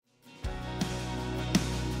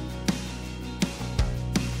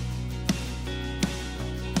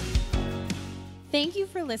Thank you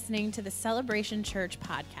for listening to the Celebration Church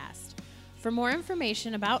podcast. For more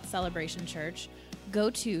information about Celebration Church, go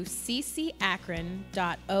to ccakron.org.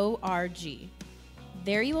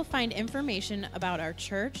 There you will find information about our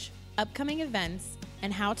church, upcoming events,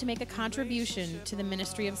 and how to make a contribution to the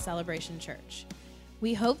ministry of Celebration Church.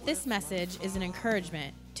 We hope this message is an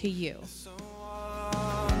encouragement to you.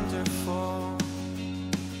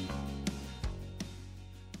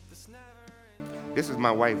 This is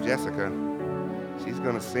my wife, Jessica. She's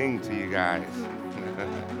going to sing to you guys.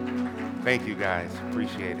 Thank you, guys.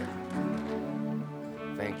 Appreciate it.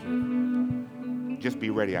 Thank you. Just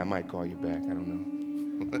be ready. I might call you back. I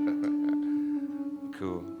don't know.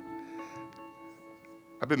 Cool.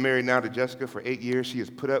 I've been married now to Jessica for 8 years. She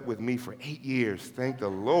has put up with me for 8 years. Thank the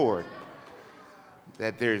Lord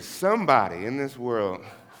that there's somebody in this world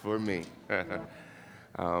for me. But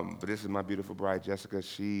this is my beautiful bride, Jessica.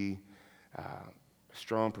 She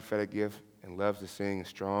strong prophetic gift and loves to sing, a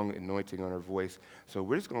strong anointing on her voice. So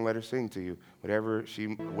we're just going to let her sing to you. Whatever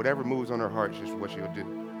moves on her heart is just what she'll do.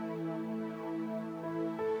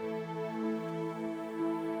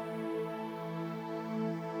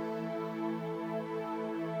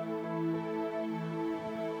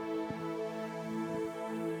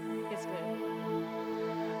 It's good.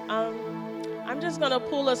 I'm just going to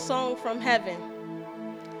pull a song from heaven.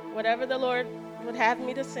 Whatever the Lord would have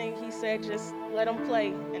me to sing, he said, just let them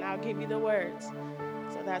play and I'll give you the words.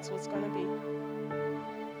 So that's what's going to be.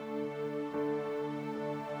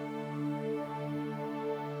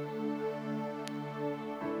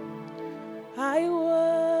 I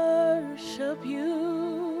worship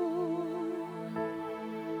you,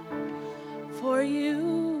 for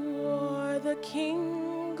you are the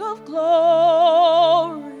King of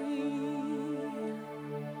glory.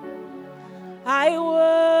 I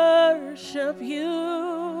worship you.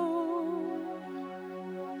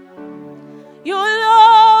 You're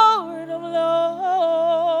Lord of Lords.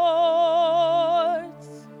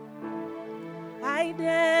 I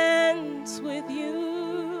dance with you.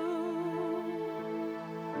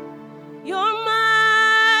 You're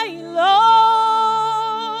my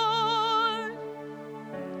Lord.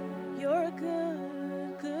 You're a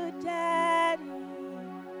good, good daddy.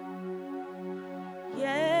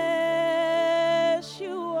 Yes,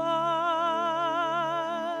 you are.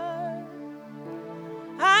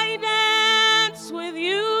 I dance with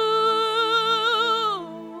you.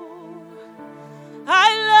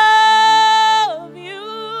 I love you.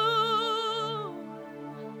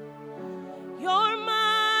 You're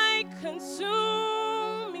my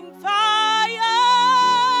consuming fire.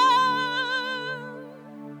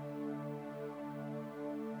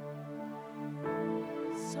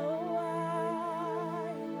 So I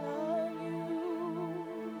love you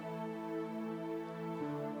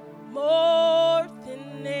more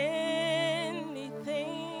than anything.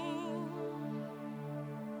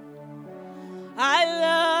 I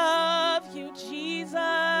love you, Jesus.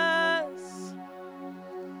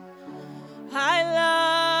 I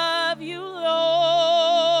love you, Lord.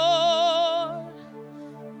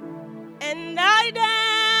 And I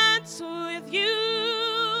dance with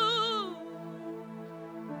you.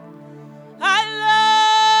 I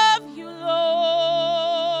love you,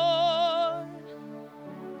 Lord.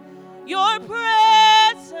 Your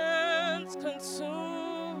presence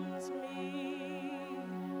consumes me.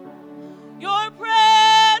 Your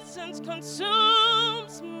presence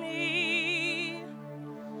consumes me.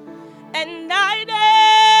 And I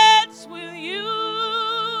dance with you.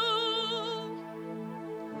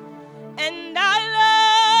 And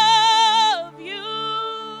I love you.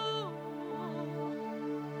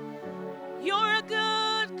 You're a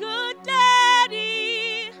good, good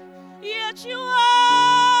daddy. Yes, you are.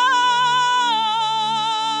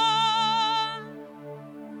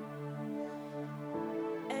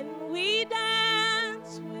 And we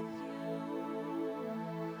dance with you.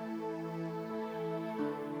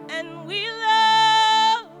 And we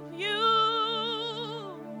love you.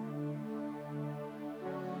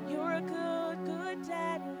 You're a good, good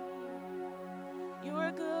daddy. You're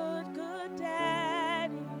a good, good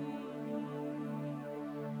daddy.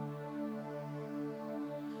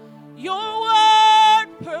 Your word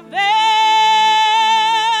prevails.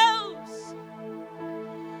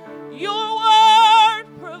 Your word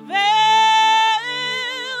prevails.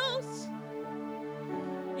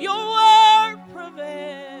 Your word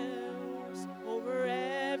prevails over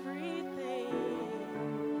everything.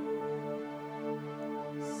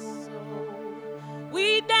 So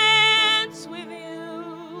we dance with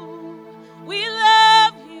you. We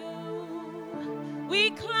love you.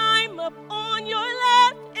 We climb up on your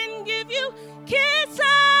lap and give you kisses.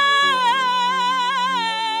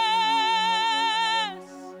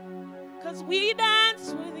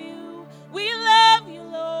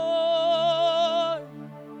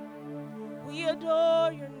 We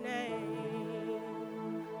adore your name.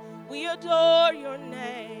 We adore your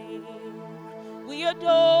name. We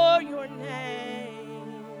adore your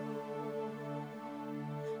name.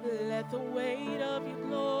 Let the weight of your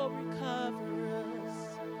glory cover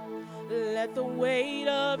us. Let the weight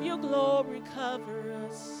of your glory cover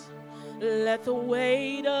us. Let the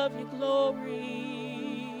weight of your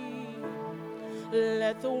glory.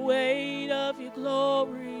 Let the weight of your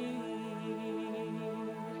glory.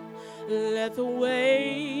 Let the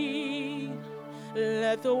weight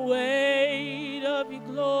of your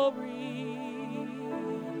glory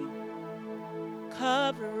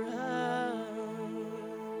cover us.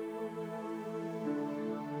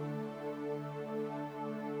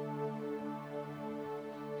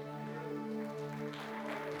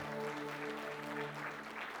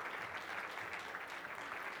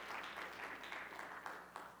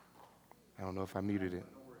 I don't know if I muted it.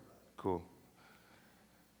 Cool.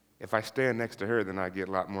 If I stand next to her, then I get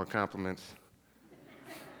a lot more compliments.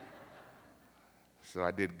 So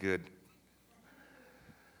I did good.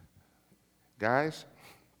 Guys,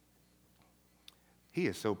 he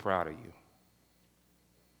is so proud of you.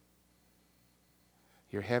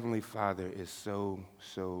 Your Heavenly Father is so,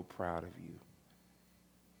 so proud of you.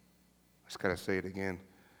 I just got to say it again.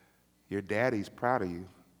 Your daddy's proud of you.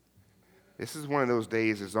 This is one of those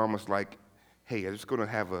days, it's almost like, hey, I'm just going to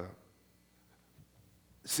have a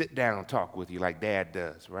sit-down talk with you like Dad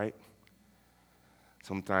does, right?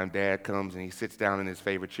 Sometimes Dad comes and he sits down in his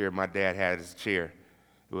favorite chair. My dad had his chair.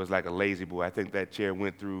 It was like a lazy boy. I think that chair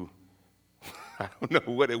went through, I don't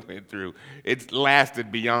know what it went through. It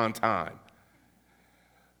lasted beyond time.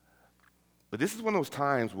 But this is one of those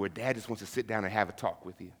times where Dad just wants to sit down and have a talk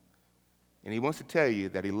with you. And he wants to tell you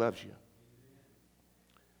that he loves you.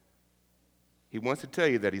 He wants to tell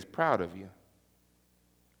you that he's proud of you.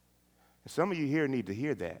 And some of you here need to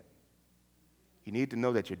hear that. You need to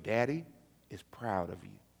know that your daddy is proud of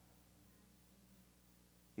you.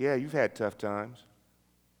 Yeah, you've had tough times.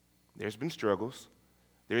 There's been struggles.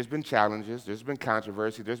 There's been challenges. There's been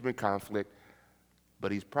controversy. There's been conflict.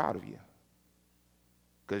 But he's proud of you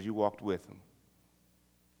because you walked with him.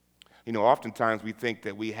 You know, oftentimes we think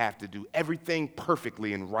that we have to do everything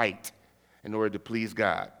perfectly and right in order to please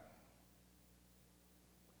God.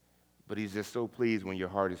 But he's just so pleased when your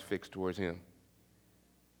heart is fixed towards him.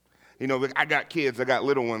 You know, I got kids. I got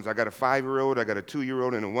little ones. I got a 5-year-old. I got a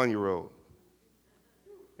 2-year-old and a 1-year-old.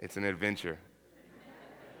 It's an adventure.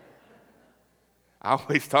 I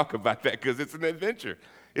always talk about that because it's an adventure.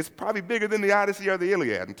 It's probably bigger than the Odyssey or the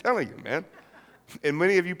Iliad. I'm telling you, man. And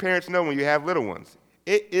many of you parents know when you have little ones.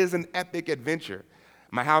 It is an epic adventure.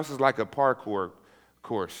 My house is like a parkour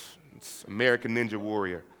course. It's American Ninja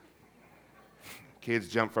Warrior. Kids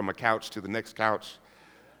jump from a couch to the next couch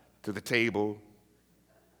to the table.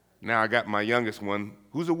 Now I got my youngest one,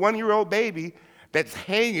 who's a 1-year-old baby that's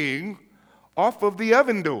hanging off of the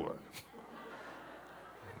oven door.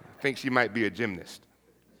 I think she might be a gymnast.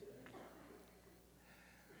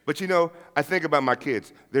 But you know, I think about my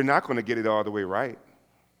kids. They're not going to get it all the way right.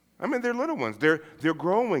 I mean, they're little ones. They're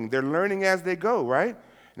growing. They're learning as they go, right?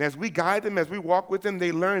 And as we guide them, as we walk with them,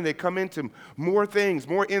 they learn. They come into more things,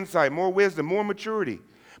 more insight, more wisdom, more maturity.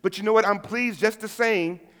 But you know what? I'm pleased just the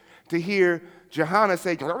same to hear Johanna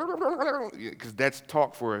say, because that's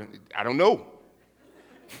talk for, I don't know.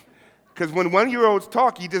 Because when 1-year-olds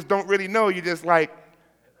talk, you just don't really know. You're just like,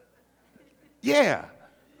 yeah.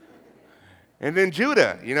 And then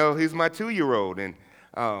Judah, you know, he's my 2-year-old, and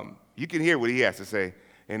you can hear what he has to say.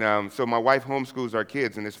 And so my wife homeschools our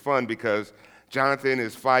kids, and it's fun because Jonathan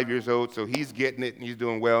is 5 years old, so he's getting it, and he's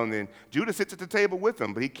doing well. And then Judah sits at the table with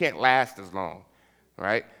him, but he can't last as long,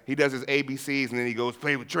 right? He does his ABCs, and then he goes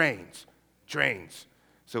play with trains.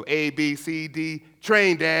 So A, B, C, D,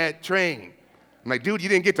 train, Dad, train. I'm like, dude, you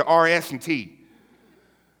didn't get to R, S, and T.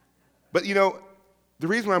 But, you know, the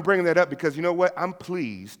reason why I'm bringing that up, because you know what? I'm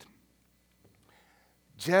pleased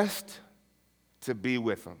just to be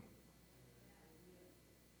with them.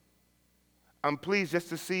 I'm pleased just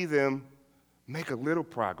to see them make a little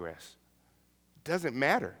progress. Doesn't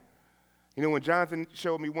matter. You know, when Jonathan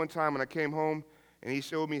showed me one time when I came home, and he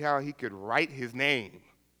showed me how he could write his name.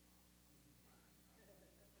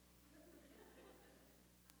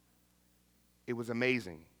 It was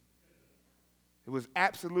amazing. It was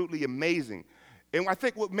absolutely amazing. And I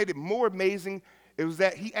think what made it more amazing was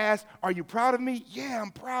that he asked, "Are you proud of me?" "Yeah,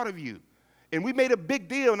 I'm proud of you." And we made a big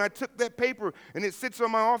deal, and I took that paper, and it sits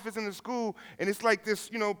on my office in the school, and it's like this,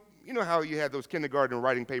 you know how you had those kindergarten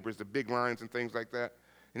writing papers, the big lines and things like that?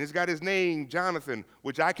 And it's got his name, Jonathan,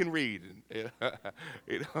 which I can read. You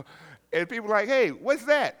know? And people are like, "Hey, what's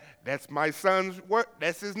that?" "That's my son's work.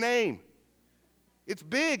 That's his name." It's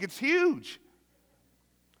big. It's huge.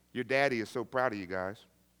 Your daddy is so proud of you guys.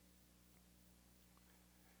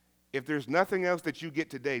 If there's nothing else that you get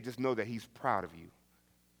today, just know that he's proud of you.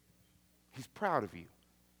 He's proud of you.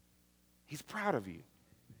 He's proud of you.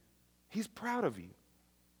 He's proud of you.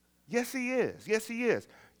 Yes, he is. Yes, he is.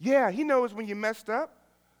 Yeah, he knows when you messed up,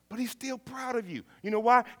 but he's still proud of you. You know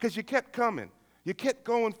why? Because you kept coming. You kept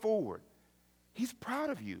going forward. He's proud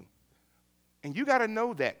of you. And you got to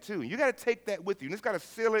know that too. You got to take that with you. And it's got to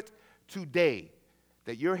seal it today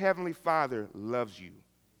that your Heavenly Father loves you.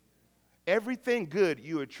 Everything good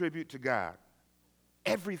you attribute to God.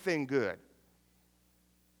 Everything good.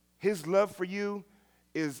 His love for you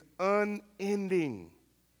is unending.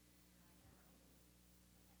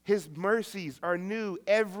 His mercies are new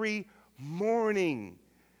every morning.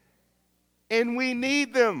 And we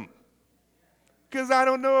need them. Because I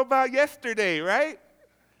don't know about yesterday, right?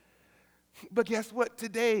 But guess what?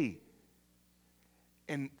 Today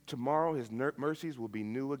and tomorrow, his mercies will be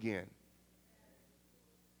new again.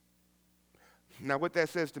 Now, what that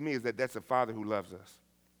says to me is that that's a Father who loves us.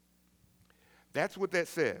 That's what that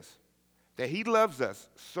says. That he loves us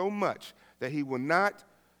so much that he will not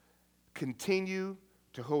continue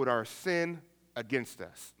to hold our sin against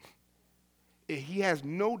us. He has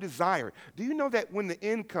no desire. Do you know that when the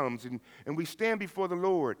end comes and we stand before the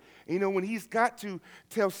Lord, when he's got to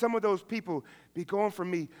tell some of those people, be gone from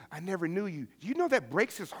me, I never knew you. Do you know that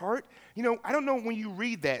breaks his heart? I don't know when you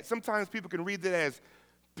read that. Sometimes people can read that as,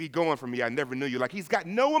 be gone from me, I never knew you. Like he's got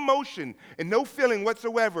no emotion and no feeling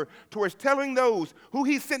whatsoever towards telling those who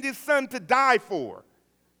he sent his son to die for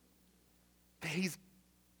that he's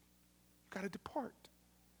got to depart.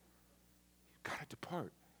 You've got to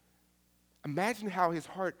depart. Imagine how his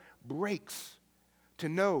heart breaks to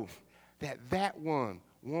know that that one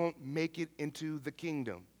won't make it into the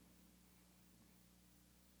kingdom.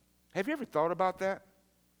 Have you ever thought about that?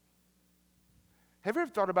 Have you ever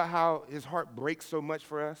thought about how his heart breaks so much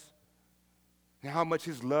for us? And how much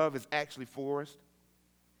his love is actually for us?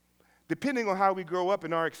 Depending on how we grow up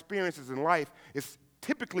in our experiences in life, it's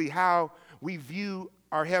typically how we view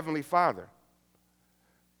our Heavenly Father.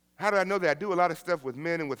 How do I know that? I do a lot of stuff with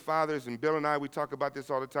men and with fathers, and Bill and I, we talk about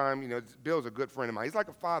this all the time. Bill's a good friend of mine. He's like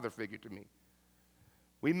a father figure to me.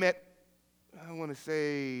 We met, I want to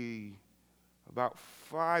say, about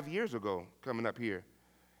 5 years ago coming up here.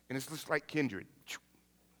 And it's just like kindred.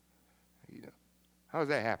 How does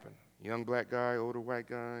that happen? Young black guy, older white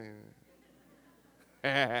guy?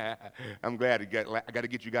 I'm glad I got to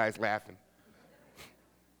get you guys laughing.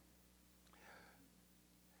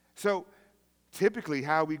 So, typically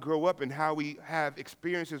how we grow up and how we have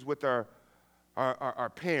experiences with our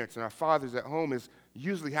parents and our fathers at home is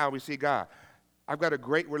usually how we see God. I've got a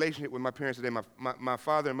great relationship with my parents today. My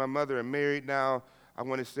father and my mother are married now. I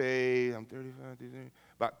want to say I'm 35,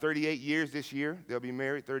 about 38 years this year. They'll be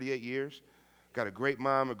married 38 years. Got a great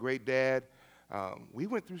mom, a great dad. We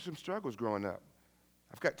went through some struggles growing up.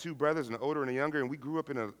 I've got two brothers, an older and a younger, and we grew up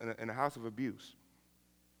in a house of abuse.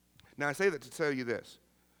 Now, I say that to tell you this.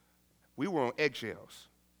 We were on eggshells.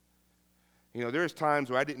 There's times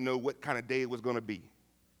where I didn't know what kind of day it was going to be.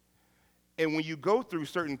 And when you go through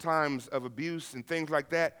certain times of abuse and things like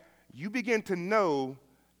that, you begin to know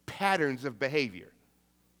patterns of behavior.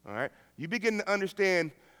 All right? You begin to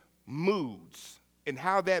understand moods and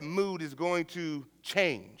how that mood is going to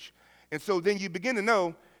change. And so then you begin to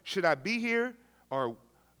know, should I be here? Or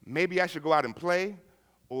maybe I should go out and play?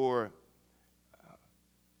 Or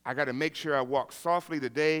I got to make sure I walk softly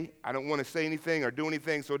today. I don't want to say anything or do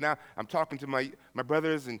anything. So now I'm talking to my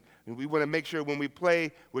brothers, and we want to make sure when we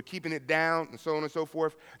play, we're keeping it down, and so on and so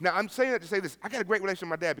forth. Now, I'm saying that to say this. I got a great relationship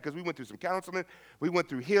with my dad because we went through some counseling. We went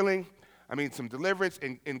through healing. Some deliverance,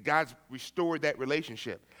 and God's restored that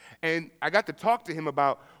relationship. And I got to talk to him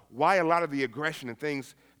about why a lot of the aggression and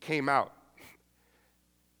things came out.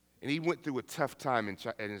 And he went through a tough time in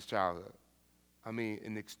his childhood.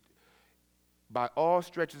 By all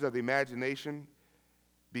stretches of the imagination,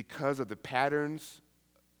 because of the patterns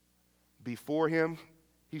before him,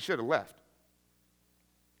 he should have left.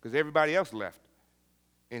 Because everybody else left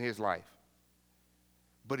in his life.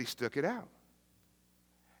 But he stuck it out.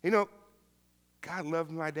 God loved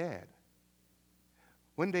my dad.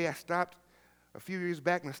 One day I stopped a few years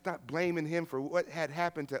back and I stopped blaming him for what had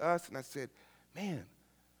happened to us. And I said, man,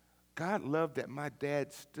 God loved that my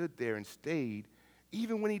dad stood there and stayed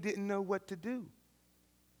even when he didn't know what to do.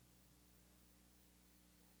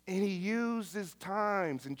 And he used his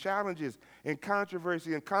times and challenges and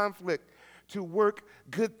controversy and conflict to work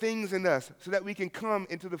good things in us so that we can come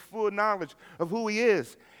into the full knowledge of who he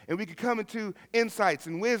is. And we can come into insights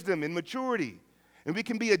and wisdom and maturity. And we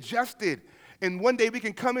can be adjusted And one day we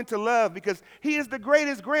can come into love because he is the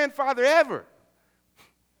greatest grandfather ever.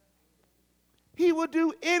 He will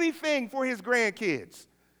do anything for his grandkids.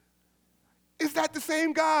 Is that the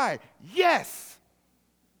same guy? Yes.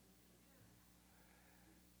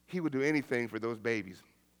 He would do anything for those babies.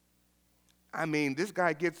 I mean, this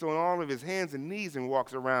guy gets on all of his hands and knees and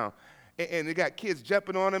walks around. And they got kids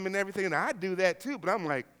jumping on him and everything. And I do that too, but I'm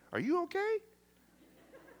like, are you okay?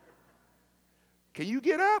 Can you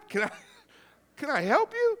get up? Can I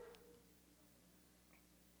help you?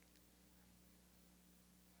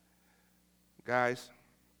 Guys,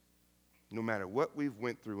 no matter what we've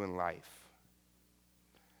went through in life,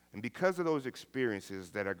 and because of those experiences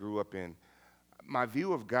that I grew up in, my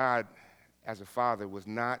view of God as a father was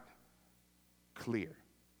not clear.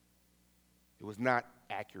 It was not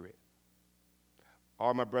accurate.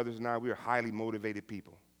 All my brothers and I, we are highly motivated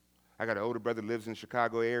people. I got an older brother who lives in the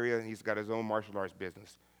Chicago area, and he's got his own martial arts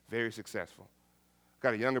business, very successful.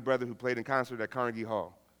 Got a younger brother who played in concert at Carnegie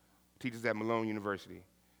Hall, teaches at Malone University,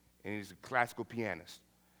 and he's a classical pianist.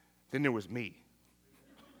 Then there was me,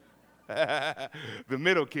 the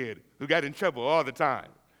middle kid who got in trouble all the time,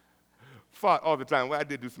 fought all the time. Well, I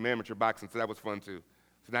did do some amateur boxing, so that was fun too,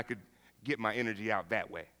 so that I could get my energy out that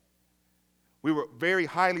way. We were very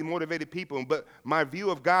highly motivated people, but my view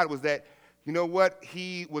of God was that, you know what?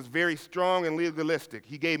 He was very strong and legalistic.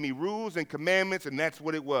 He gave me rules and commandments, and that's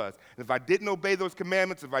what it was. And if I didn't obey those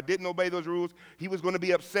commandments, if I didn't obey those rules, he was going to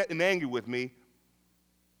be upset and angry with me.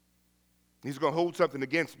 He's going to hold something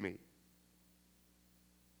against me.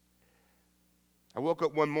 I woke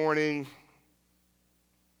up one morning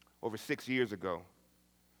over 6 years ago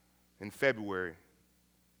in February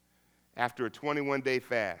after a 21-day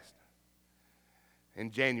fast in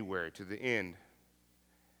January to the end.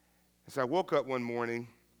 And so I woke up one morning,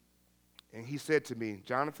 and he said to me,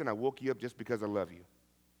 Jonathan, I woke you up just because I love you.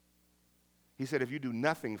 He said, if you do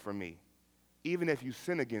nothing for me, even if you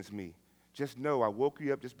sin against me, just know I woke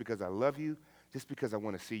you up just because I love you, just because I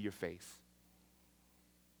want to see your face.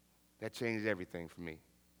 That changed everything for me.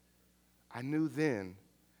 I knew then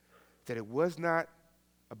that it was not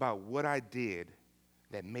about what I did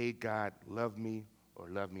that made God love me or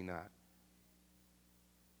love me not.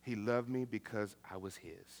 He loved me because I was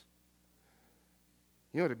his.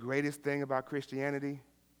 You know the greatest thing about Christianity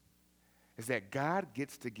is that God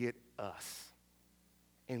gets to get us,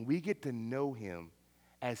 and we get to know him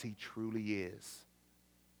as he truly is.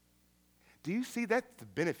 Do you see that's the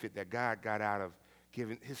benefit that God got out of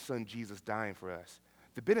giving his son Jesus dying for us?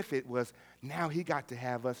 The benefit was now he got to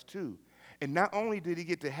have us too. And not only did he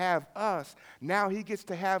get to have us, now he gets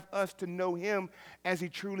to have us to know him as he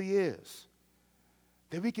truly is.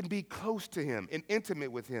 That we can be close to him and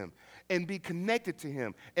intimate with him and be connected to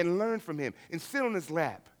him and learn from him and sit on his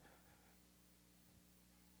lap.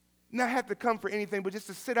 Not have to come for anything, but just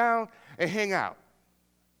to sit down and hang out.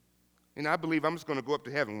 And I believe I'm just going to go up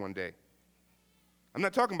to heaven one day. I'm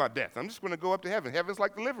not talking about death. I'm just going to go up to heaven. Heaven's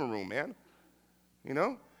like the living room, man. You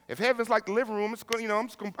know? If heaven's like the living room, it's going,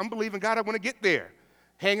 I'm believing God, I want to get there.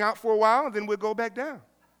 Hang out for a while, and then we'll go back down.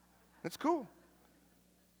 That's cool.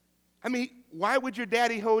 I mean, why would your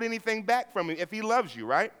daddy hold anything back from you if he loves you,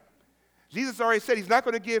 right? Jesus already said he's not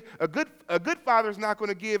going to give, a good father's not going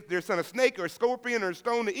to give their son a snake or a scorpion or a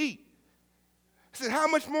stone to eat. He said, how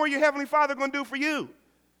much more your heavenly father going to do for you?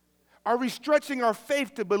 Are we stretching our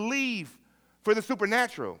faith to believe for the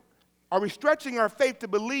supernatural? Are we stretching our faith to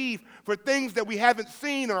believe for things that we haven't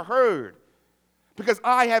seen or heard? Because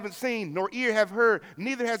eye haven't seen, nor ear have heard,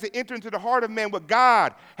 neither has it entered into the heart of man what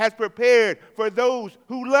God has prepared for those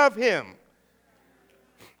who love him.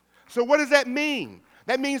 So what does that mean?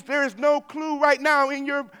 That means there is no clue right now in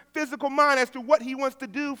your physical mind as to what he wants to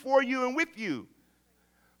do for you and with you.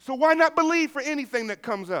 So why not believe for anything that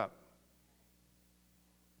comes up?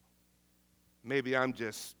 Maybe I'm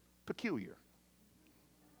just peculiar.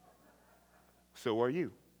 So are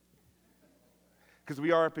you. Because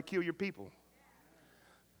we are a peculiar people.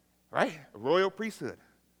 Right? A royal priesthood.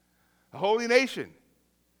 A holy nation.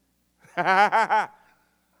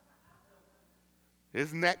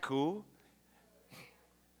 Isn't that cool?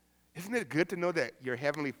 Isn't it good to know that your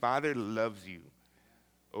heavenly Father loves you?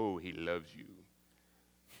 Oh, he loves you.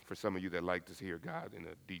 For some of you that like to hear God in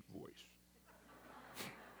a deep voice.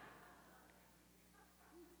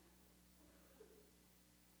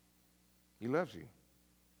 He loves you.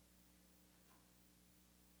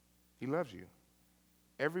 He loves you.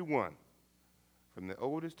 Everyone, from the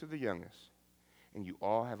oldest to the youngest, and you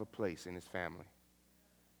all have a place in his family.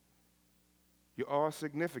 You're all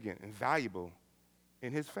significant and valuable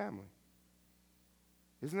in his family.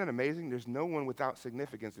 Isn't that amazing? There's no one without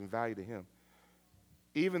significance and value to him.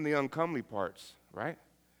 Even the uncomely parts, right?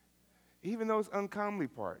 Even those uncomely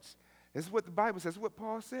parts. This is what the Bible says, what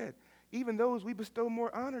Paul said. Even those we bestow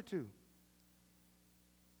more honor to.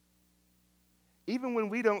 Even when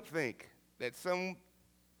we don't think that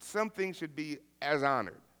something should be as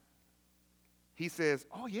honored, he says,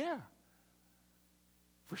 oh yeah,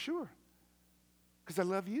 for sure, because I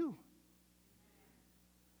love you.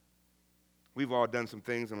 We've all done some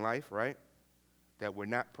things in life, right, that we're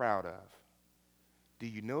not proud of. Do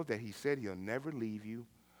you know that he said he'll never leave you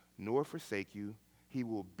nor forsake you? He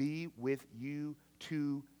will be with you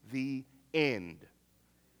to the end.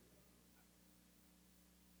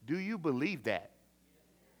 Do you believe that?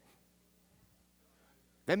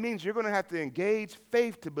 That means you're going to have to engage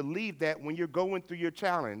faith to believe that when you're going through your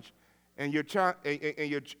challenge and your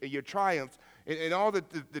triumphs and all the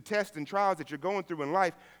tests and trials that you're going through in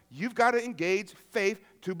life, you've got to engage faith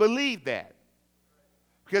to believe that.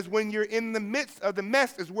 Because when you're in the midst of the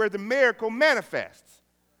mess is where the miracle manifests.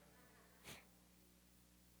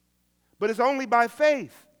 But it's only by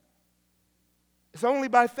faith. It's only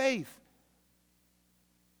by faith.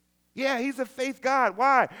 Yeah, he's a faith God.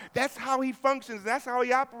 Why? That's how he functions. That's how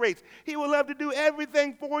he operates. He will love to do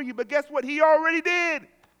everything for you, but guess what? He already did.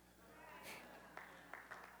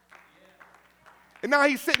 And now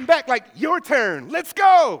he's sitting back like, your turn. Let's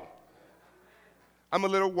go. I'm a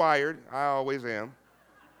little wired. I always am.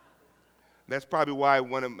 That's probably why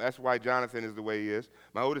that's why Jonathan is the way he is.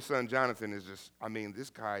 My oldest son, Jonathan, is just, this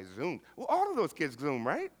guy zoomed. Well, all of those kids zoom,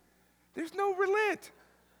 right? There's no relent.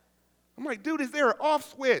 I'm like, dude, is there an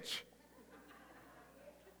off switch?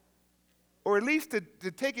 Or at least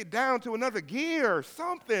to take it down to another gear or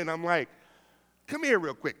something. I'm like, come here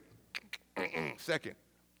real quick. Second.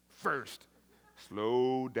 First.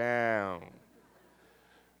 Slow down.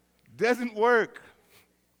 Doesn't work.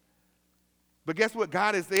 But guess what?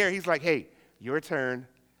 God is there. He's like, hey, your turn.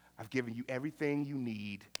 I've given you everything you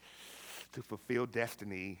need to fulfill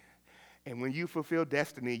destiny. And when you fulfill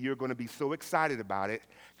destiny, you're going to be so excited about it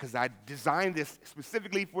because I designed this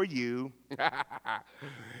specifically for you.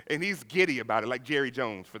 And he's giddy about it, like Jerry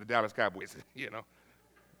Jones for the Dallas Cowboys,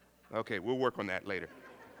 Okay, we'll work on that later.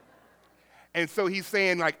 And so he's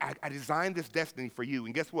saying, like, I designed this destiny for you.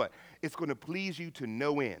 And guess what? It's going to please you to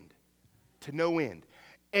no end. To no end.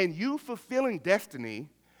 And you fulfilling destiny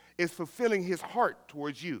is fulfilling his heart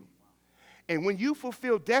towards you. And when you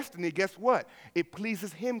fulfill destiny, guess what? It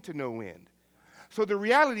pleases him to no end. So the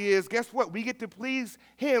reality is, guess what? We get to please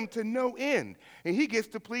him to no end. And he gets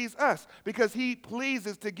to please us because he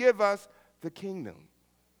pleases to give us the kingdom.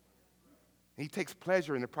 He takes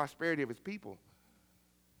pleasure in the prosperity of his people.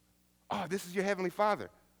 Oh, this is your heavenly Father.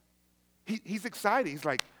 He's excited. He's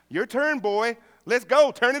like, your turn, boy. Let's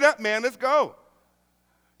go. Turn it up, man. Let's go.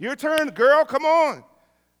 Your turn, girl. Come on.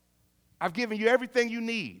 I've given you everything you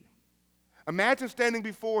need. Imagine standing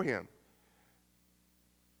before him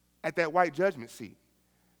at that white judgment seat.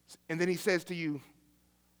 And then he says to you,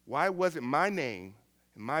 why wasn't my name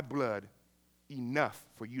and my blood enough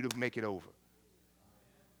for you to make it over?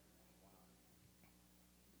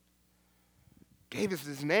 Gave us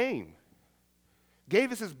his name.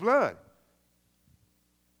 Gave us his blood.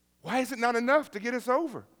 Why is it not enough to get us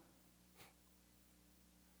over?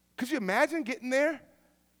 Could you imagine getting there?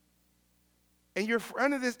 And you're in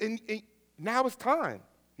front of this, and now it's time.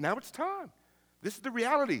 Now it's time. This is the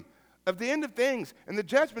reality of the end of things and the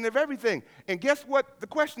judgment of everything. And guess what the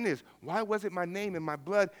question is? Why wasn't my name and my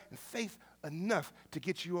blood and faith enough to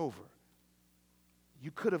get you over?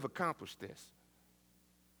 You could have accomplished this.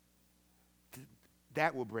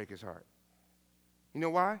 That will break his heart. You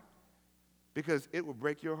know why? Because it will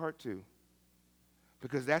break your heart too.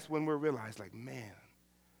 Because that's when we'll realize, like, man,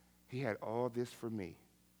 he had all this for me.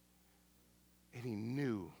 And he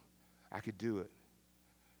knew I could do it.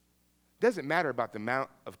 Doesn't matter about the amount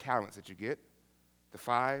of talents that you get, the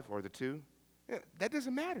 5 or the 2. Yeah, that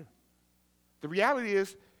doesn't matter. The reality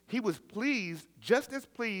is he was pleased, just as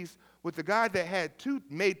pleased with the guy that had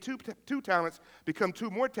made two talents become 2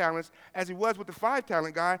 more talents as he was with the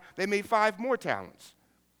 5-talent guy. They made 5 more talents.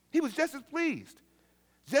 He was just as pleased,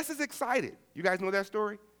 just as excited. You guys know that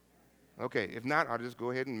story? Okay, if not, I'll just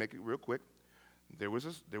go ahead and make it real quick. There was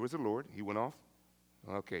a Lord. He went off.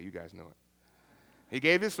 Okay, you guys know it. He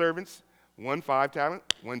gave his servants 1 5-talent,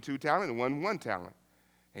 1 2-talent, and 1 1-talent.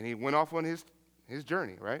 And he went off on his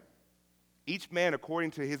journey, right? Each man according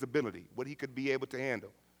to his ability, what he could be able to handle.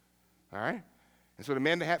 All right? And so the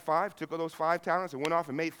man that had 5 took all those 5 talents and went off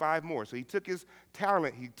and made 5 more. So he took his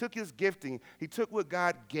talent, he took his gifting, he took what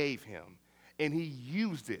God gave him, and he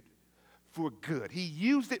used it for good. He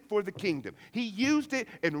used it for the kingdom. He used it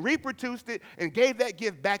and reproduced it and gave that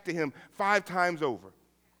gift back to him 5 times over.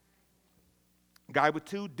 Guy with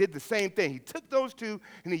 2 did the same thing. He took those 2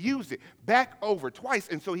 and he used it back over twice,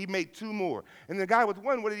 and so he made 2 more. And the guy with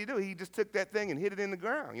 1, what did he do? He just took that thing and hit it in the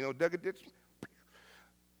ground, dug a ditch.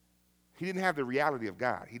 He didn't have the reality of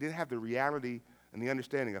God. He didn't have the reality and the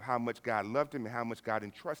understanding of how much God loved him and how much God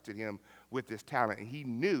entrusted him with this talent. And he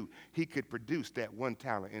knew he could produce that 1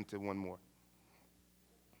 talent into 1 more.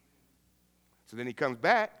 So then he comes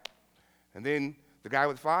back, and then the guy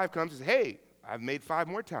with 5 comes and says, hey, I've made 5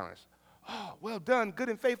 more talents. Oh, well done, good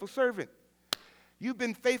and faithful servant. You've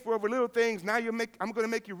been faithful over little things. Now I'm going to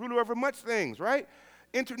make you ruler over much things, right?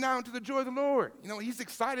 Enter now into the joy of the Lord. He's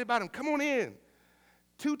excited about him. Come on in.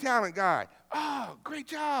 2 talent guy. Oh, great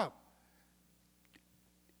job.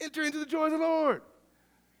 Enter into the joy of the Lord.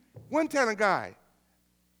 1 talent guy.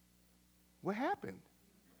 What happened?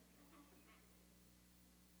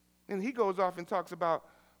 And he goes off and talks about,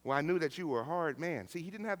 well, I knew that you were a hard man. See, he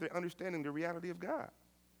didn't have the understanding, the reality of God.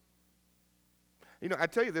 I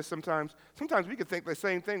tell you this sometimes we can think the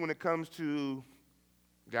same thing when it comes to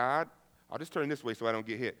God. I'll just turn this way so I don't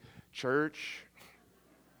get hit. Church,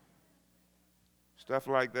 stuff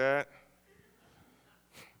like that.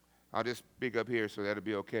 I'll just speak up here so that'll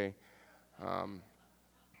be okay.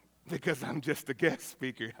 Because I'm just a guest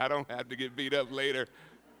speaker. I don't have to get beat up later.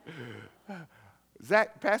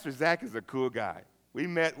 Pastor Zach is a cool guy. We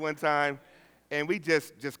met one time, and we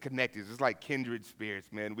just connected. It's like kindred spirits,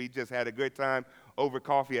 man. We just had a good time over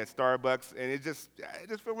coffee at Starbucks, and it just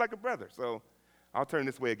feels like a brother. So I'll turn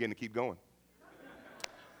this way again to keep going.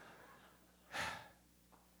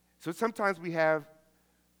 So sometimes we have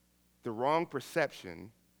the wrong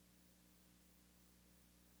perception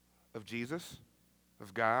of Jesus,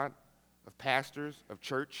 of God, of pastors, of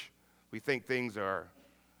church. We think things are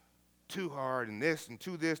too hard and this and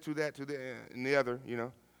to this, to that, to the and the other,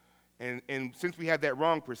 And since we have that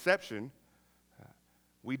wrong perception,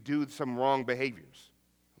 we do some wrong behaviors.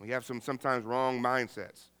 We have sometimes wrong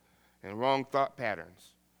mindsets and wrong thought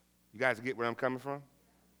patterns. You guys get where I'm coming from?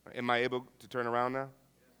 Am I able to turn around now?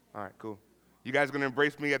 All right, cool. You guys going to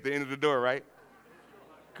embrace me at the end of the door, right?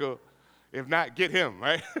 Cool. If not, get him,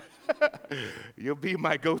 right? You'll be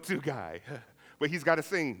my go-to guy. But he's got to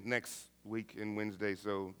sing next week and Wednesday,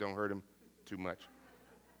 so don't hurt him too much.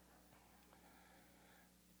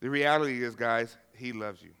 The reality is, guys, he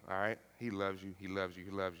loves you, all right? He loves you, he loves you,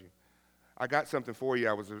 he loves you. I got something for you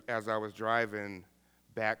as I was driving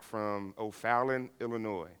back from O'Fallon,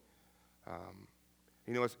 Illinois.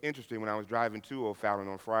 It's interesting, when I was driving to O'Fallon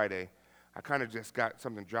on Friday, I kind of just got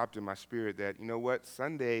something dropped in my spirit that,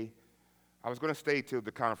 Sunday, I was going to stay till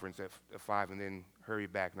the conference at 5 and then hurry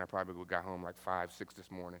back, and I probably would have got home like 5, 6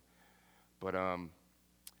 this morning. But I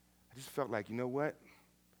just felt like,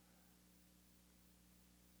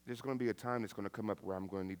 there's going to be a time that's going to come up where I'm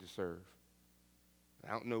going to need to serve.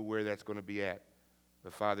 I don't know where that's going to be at,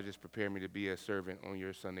 but Father, just prepare me to be a servant on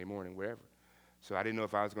your Sunday morning, wherever. So I didn't know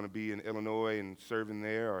if I was going to be in Illinois and serving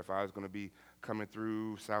there, or if I was going to be coming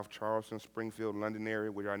through South Charleston, Springfield, London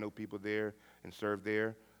area, where I know people there and serve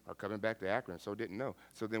there, or coming back to Akron, so didn't know.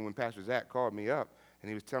 So then when Pastor Zach called me up, and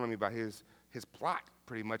he was telling me about his plot,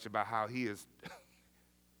 pretty much about how he is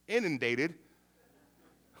inundated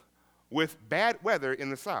with bad weather in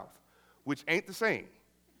the South, which ain't the same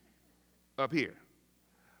up here.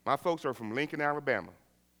 My folks are from Lincoln, Alabama.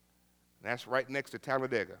 That's right next to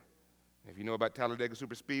Talladega. If you know about Talladega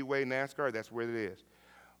Superspeedway, NASCAR, that's where it is.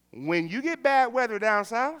 When you get bad weather down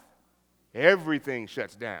south, everything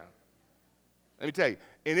shuts down. Let me tell you,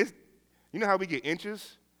 and it's, how we get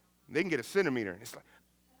inches? They can get a centimeter. It's like,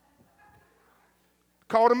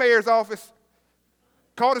 call the mayor's office,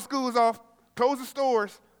 call the schools off, close the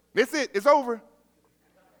stores. That's it. It's over.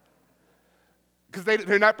 Because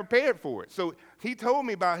they're not prepared for it. So he told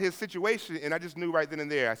me about his situation, and I just knew right then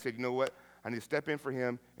and there. I said, you know what? I need to step in for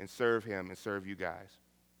him and serve you guys.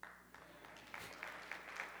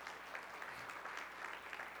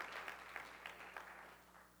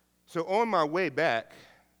 So on my way back,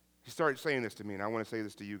 he started saying this to me, and I want to say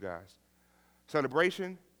this to you guys.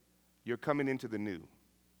 Celebration, you're coming into the new.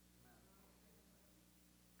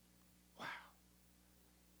 Wow.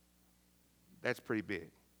 That's pretty big.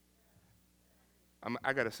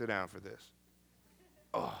 I got to sit down for this.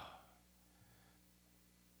 Oh.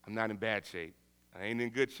 I'm not in bad shape. I ain't in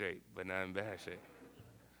good shape, but not in bad shape.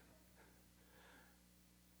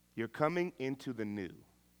 You're coming into the new.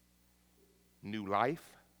 New life,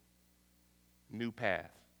 new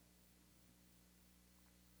path.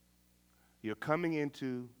 You're coming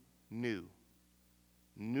into new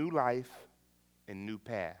life and new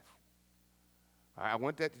path. I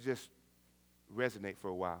want that to just resonate for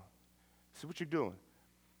a while. See what you're doing.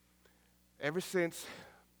 Ever since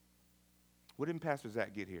When did Pastor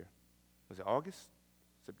Zach get here? Was it August?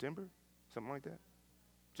 September? Something like that?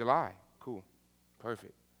 July. Cool.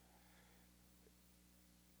 Perfect.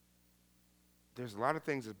 There's a lot of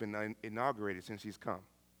things that have been inaugurated since he's come.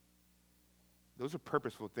 Those are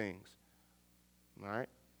purposeful things. All right?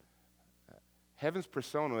 Heaven's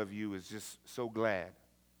persona of you is just so glad.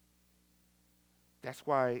 That's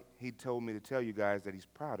why he told me to tell you guys that he's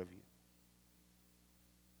proud of you.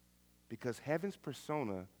 Because heaven's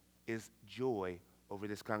persona is joy over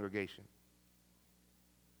this congregation.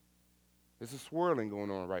 There's a swirling going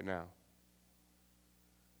on right now.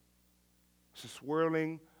 It's a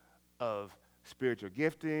swirling of spiritual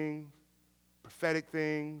gifting, prophetic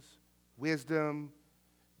things, wisdom.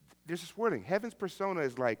 There's a swirling. Heaven's persona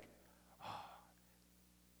is like, oh,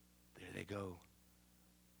 there they go.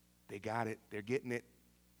 They got it. They're getting it.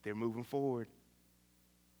 They're moving forward.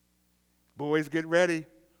 Boys, get ready.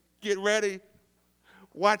 Get ready.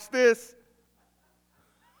 Watch this.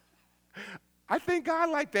 I think God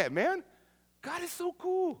like that, man. God is so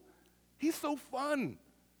cool. He's so fun.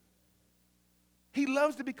 He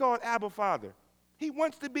loves to be called Abba Father. He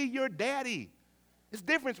wants to be your daddy. It's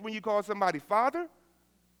different when you call somebody father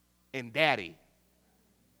and daddy.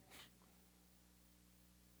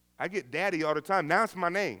 I get daddy all the time. Now it's my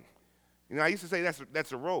name. You know, I used to say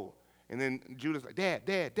that's a role. And then Judah's like,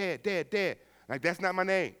 Dad. Like, that's not my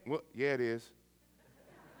name. Well, yeah, it is.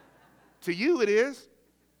 To you, it is.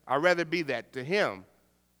 I'd rather be that to him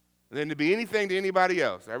than to be anything to anybody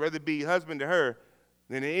else. I'd rather be husband to her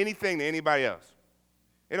than anything to anybody else.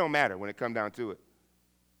 It don't matter when it comes down to it.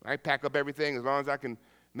 I pack up everything as long as I can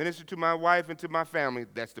minister to my wife and to my family.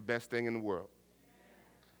 That's the best thing in the world.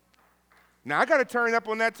 Now, I got to turn up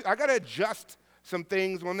on that too. I got to adjust some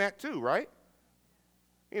things on that too, right?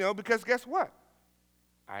 You know, because guess what?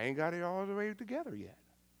 I ain't got it all the way together yet.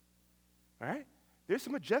 All right? There's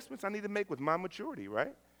some adjustments I need to make with my maturity,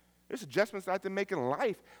 right? There's adjustments I have to make in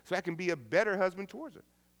life so I can be a better husband towards her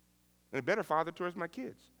and a better father towards my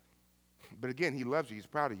kids. But again, he loves you. He's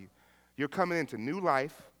proud of you. You're coming into new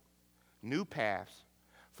life, new paths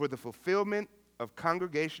for the fulfillment of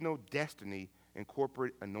congregational destiny and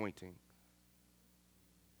corporate anointing.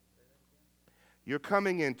 You're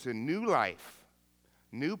coming into new life,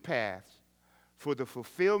 new paths for the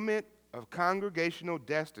fulfillment of congregational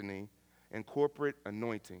destiny and corporate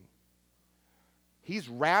anointing. He's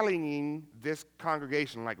rallying this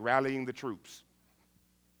congregation like rallying the troops.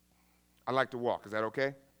 I like to walk. Is that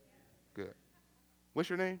okay? Good. What's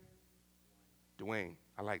your name? Dwayne.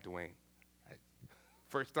 I like Dwayne.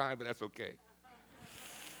 First time, but that's okay.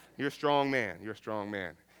 You're a strong man. You're a strong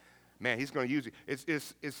man. Man, he's going to use you.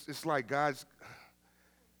 It's like God's,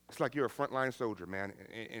 it's like you're a frontline soldier, man.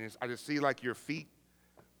 And I just see like your feet,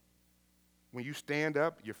 when you stand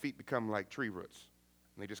up, your feet become like tree roots.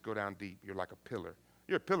 And they just go down deep. You're like a pillar.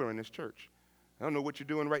 You're a pillar in this church. I don't know what you're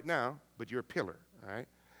doing right now, but you're a pillar, all right?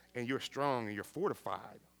 And you're strong and you're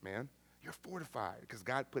fortified, man. You're fortified because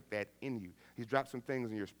God put that in you. He's dropped some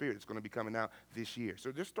things in your spirit that's going to be coming out this year.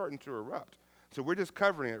 So they're starting to erupt. So we're just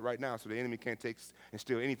covering it right now so the enemy can't take and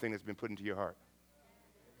steal anything that's been put into your heart.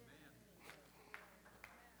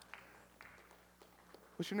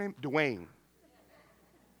 What's your name? Dwayne.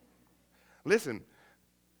 Listen,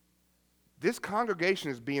 this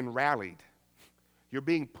congregation is being rallied. You're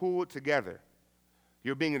being pulled together.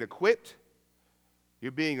 You're being equipped.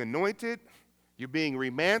 You're being anointed. You're being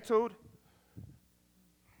remantled.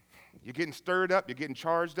 You're getting stirred up. You're getting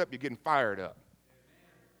charged up. You're getting fired up.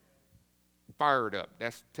 Fired up.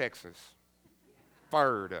 That's Texas.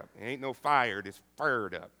 Fired up. It ain't no fired. It's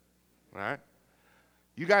fired up. All right?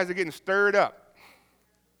 You guys are getting stirred up.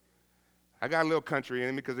 I got a little country in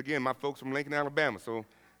me because, again, my folks from Lincoln, Alabama. So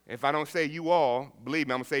if I don't say you all, believe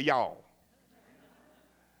me, I'm going to say y'all.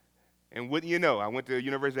 And wouldn't you know, I went to the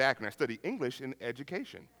University of Akron. I studied English and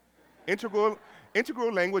education. Integral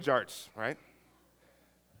language arts, right?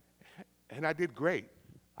 And I did great.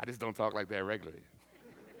 I just don't talk like that regularly.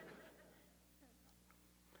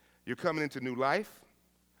 You're coming into new life,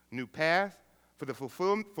 new path for the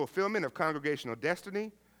fulfillment of congregational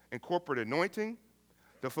destiny and corporate anointing,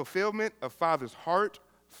 the fulfillment of Father's heart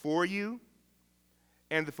for you,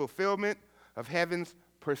 and the fulfillment of heaven's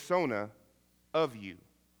persona of you.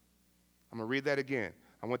 I'm going to read that again.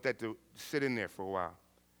 I want that to sit in there for a while.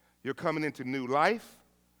 You're coming into new life,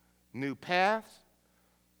 new paths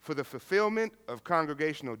for the fulfillment of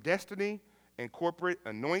congregational destiny and corporate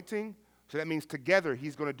anointing. So that means together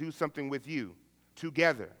he's going to do something with you.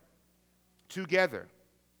 Together. Together.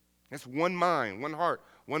 That's one mind, one heart,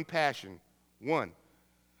 one passion, one.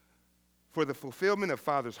 For the fulfillment of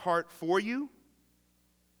Father's heart for you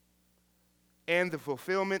and the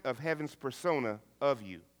fulfillment of heaven's persona of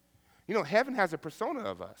you. You know, heaven has a persona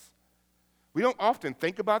of us. We don't often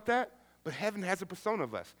think about that, but heaven has a persona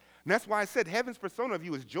of us. And that's why I said heaven's persona of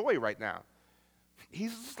you is joy right now.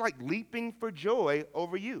 He's just like leaping for joy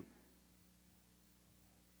over you.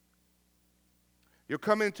 You're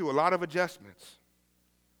coming into a lot of adjustments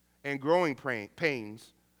and growing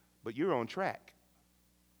pains, but you're on track.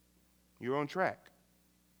 You're on track.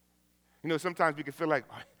 You know, sometimes we can feel like,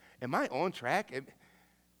 am I on track?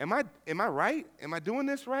 Am I right? Am I doing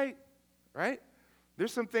this right? Right?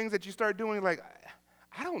 There's some things that you start doing like,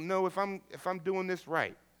 I don't know if I'm doing this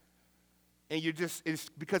right. And it's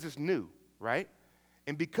because it's new, right?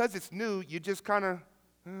 And because it's new, you just kind of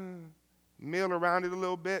mill around it a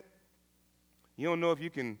little bit. You don't know if you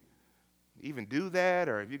can even do that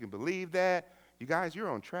or if you can believe that. You guys, you're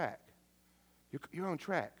on track. You're on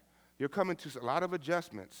track. You're coming to a lot of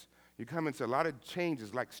adjustments. You're coming to a lot of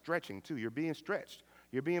changes, like stretching, too. You're being stretched.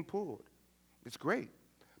 You're being pulled. It's great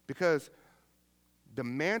because the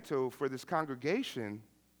mantle for this congregation,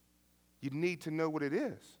 you need to know what it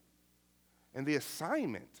is. And the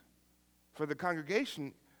assignment for the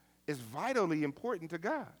congregation is vitally important to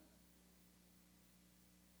God.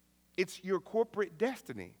 It's your corporate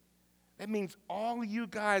destiny. That means all of you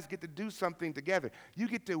guys get to do something together. You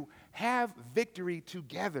get to have victory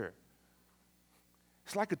together.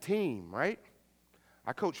 It's like a team, right?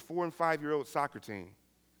 I coach 4 and 5-year-old soccer team.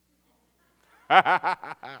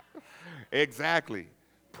 Exactly.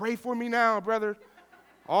 Pray for me now, brother.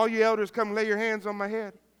 All you elders come lay your hands on my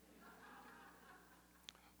head.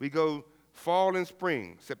 We go fall and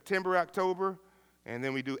spring, September, October, and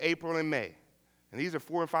then we do April and May. And these are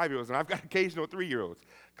 4 and 5-year-olds, and I've got occasional 3-year-olds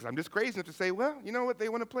because I'm just crazy enough to say, well, you know what, they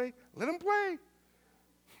want to play? Let them play.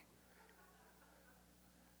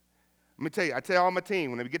 Let me tell you, I tell all my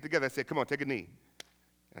team, when we get together, I say, come on, take a knee.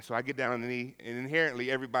 And so I get down on the knee, and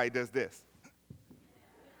inherently everybody does this.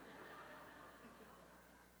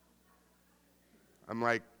 I'm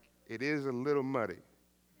like, it is a little muddy.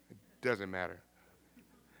 It doesn't matter.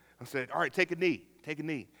 I said, all right, take a knee, take a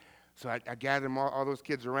knee. So I gathered them all those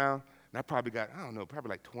kids around, and I probably got, I don't know, probably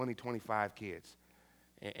like 20, 25 kids.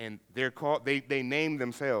 And they're called, they named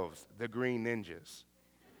themselves the Green Ninjas.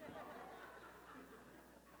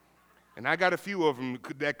 And I got a few of them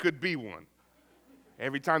that could be one.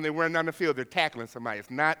 Every time they run down the field, they're tackling somebody.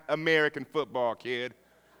 It's not American football, kid.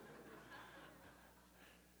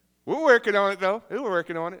 We're working on it, though. We're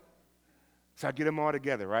working on it. So I get them all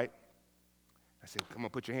together, right? I said, come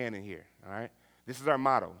on, put your hand in here, all right? This is our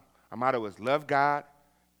motto. Our motto is love God,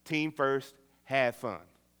 team first, have fun.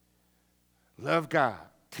 Love God,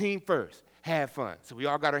 team first, have fun. So we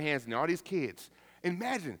all got our hands in there, all these kids.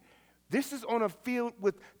 Imagine, this is on a field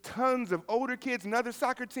with tons of older kids and other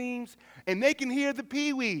soccer teams, and they can hear the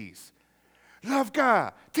peewees. Love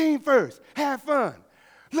God, team first, have fun.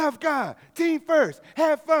 Love God, team first,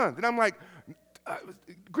 have fun. And I'm like,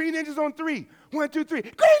 Green Ninjas on 3. 1, 2, 3.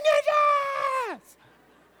 Green Ninjas!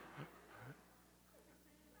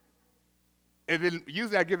 And then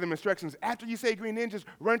usually I give them instructions. After you say Green Ninjas,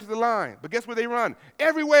 run to the line. But guess where they run?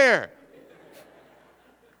 Everywhere.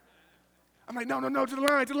 I'm like, no, to the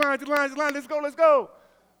line, to the line, to the line, to the line. Let's go, let's go.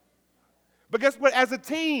 But guess what? As a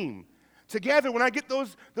team, together, when I get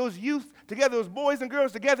those youth together, those boys and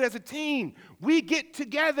girls together as a team, we get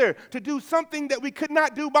together to do something that we could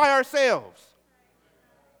not do by ourselves.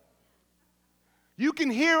 You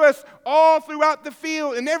can hear us all throughout the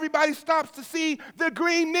field, and everybody stops to see the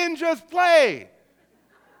Green Ninjas play.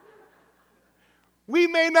 We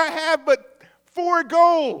may not have but 4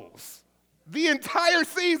 goals the entire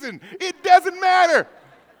season. It doesn't matter.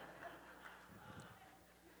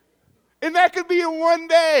 And that could be in one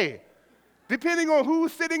day, depending on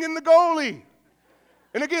who's sitting in the goalie.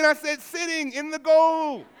 And again, I said sitting in the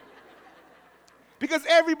goal. Because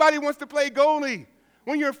everybody wants to play goalie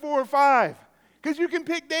when you're 4 or 5. Because you can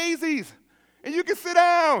pick daisies, and you can sit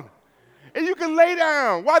down, and you can lay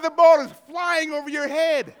down while the ball is flying over your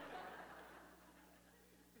head.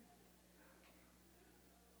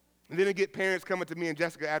 And then I get parents coming to me and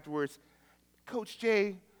Jessica afterwards, Coach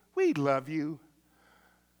Jay, we love you.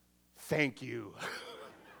 Thank you.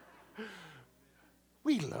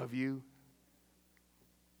 We love you.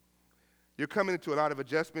 You're coming into a lot of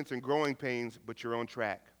adjustments and growing pains, but you're on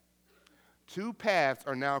track. 2 paths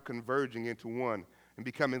are now converging into one and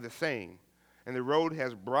becoming the same. And the road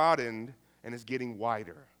has broadened and is getting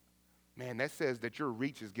wider. Man, that says that your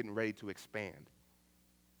reach is getting ready to expand.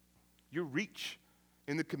 Your reach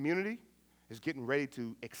in the community is getting ready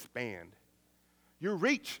to expand. Your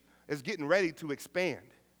reach is getting ready to expand.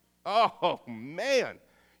 Oh, man.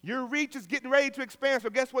 Your reach is getting ready to expand. So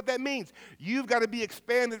guess what that means? You've got to be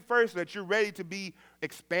expanded first so that you're ready to be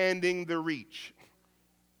expanding the reach.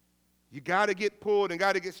 You got to get pulled and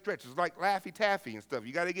got to get stretched. It's like Laffy Taffy and stuff.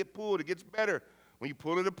 You got to get pulled. It gets better when you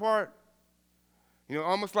pull it apart. You know,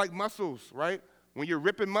 almost like muscles, right? When you're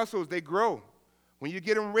ripping muscles, they grow. When you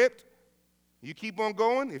get them ripped, you keep on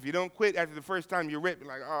going. If you don't quit after the first time you rip, you're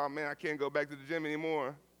like, oh, man, I can't go back to the gym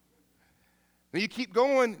anymore. Then you keep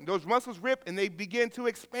going. Those muscles rip, and they begin to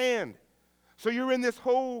expand. So you're in this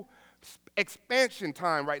whole expansion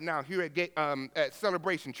time right now here at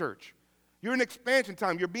Celebration Church. You're in expansion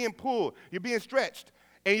time. You're being pulled. You're being stretched.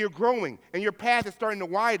 And you're growing. And your path is starting to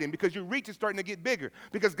widen because your reach is starting to get bigger.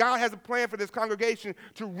 Because God has a plan for this congregation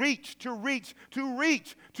to reach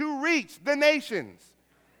the nations.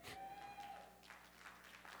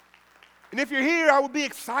 And if you're here, I would be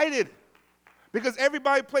excited because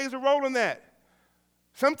everybody plays a role in that.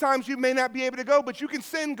 Sometimes you may not be able to go, but you can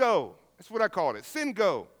send go. That's what I call it, send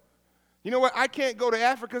go. You know what? I can't go to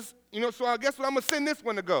Africa, so I guess what? I'm going to send this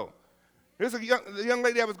one to go. There's a young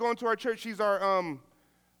lady that was going to our church. She's our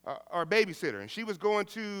babysitter, and she was going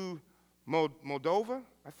to Moldova,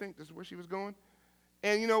 I think this is where she was going.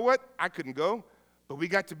 And you know what? I couldn't go, but we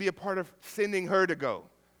got to be a part of sending her to go.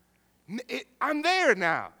 I'm there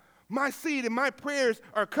now. My seed and my prayers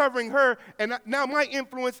are covering her, and now my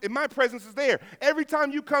influence and my presence is there. Every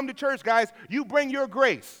time you come to church, guys, you bring your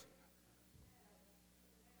grace.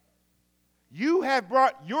 You have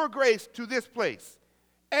brought your grace to this place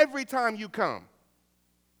every time you come.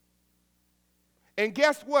 And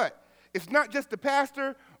guess what? It's not just the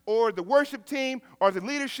pastor or the worship team or the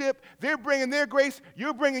leadership. They're bringing their grace,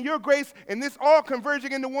 you're bringing your grace, and this all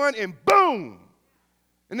converging into one, and boom,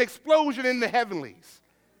 an explosion in the heavenlies.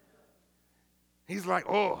 He's like,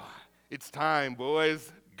 oh, it's time,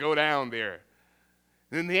 boys. Go down there.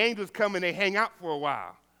 And then the angels come and they hang out for a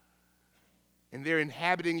while. And they're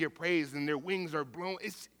inhabiting your praise and their wings are blown.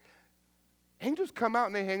 Angels come out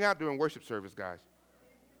and they hang out during worship service, guys.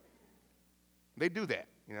 They do that,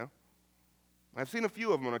 you know. I've seen a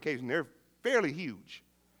few of them on occasion. They're fairly huge.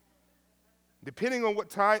 Depending on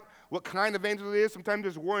what kind of angel it is, sometimes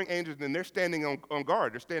there's warring angels and they're standing on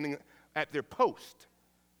guard. They're standing at their post.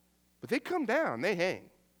 But they come down, they hang.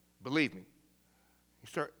 Believe me. You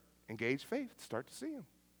start engage faith, start to see them.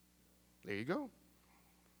 There you go.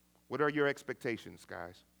 What are your expectations,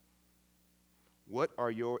 guys? What are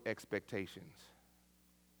your expectations?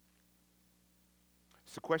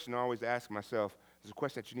 It's a question I always ask myself. It's a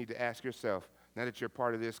question that you need to ask yourself now that you're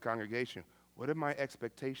part of this congregation. What are my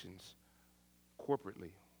expectations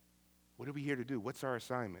corporately? What are we here to do? What's our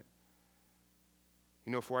assignment?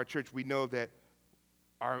 You know, for our church, we know that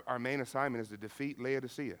our main assignment is to defeat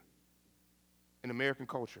Laodicea in American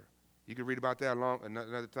culture. You can read about that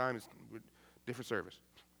another time. It's a different service.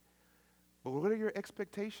 But what are your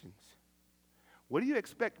expectations? What do you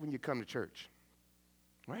expect when you come to church?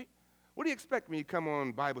 Right? What do you expect when you come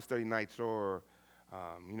on Bible study nights or,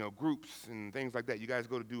 groups and things like that? You guys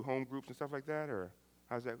go to do home groups and stuff like that? Or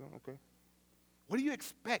how's that going? Okay. What do you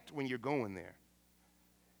expect when you're going there?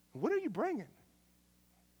 What are you bringing?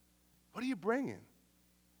 What are you bringing?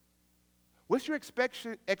 What's your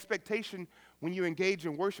expectation when you engage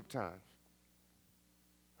in worship times?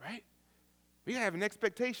 Right? We gotta have an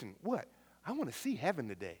expectation. What? I want to see heaven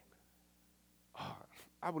today. Oh,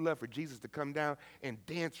 I would love for Jesus to come down and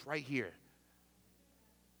dance right here.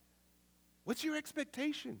 What's your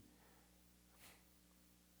expectation?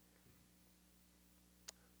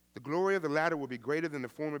 The glory of the latter will be greater than the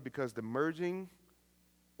former because the merging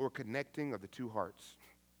or connecting of the two hearts.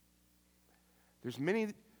 There's many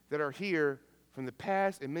that are here from the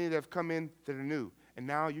past and many that have come in that are new. And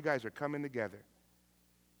now you guys are coming together.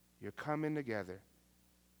 You're coming together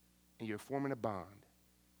and you're forming a bond.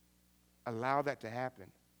 Allow that to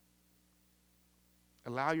happen.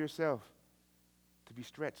 Allow yourself to be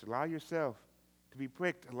stretched. Allow yourself to be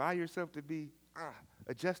pricked. Allow yourself to be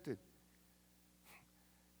adjusted.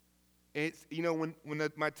 It's, when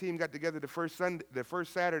my team got together the first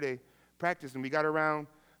Saturday practice and we got around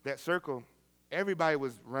that circle, everybody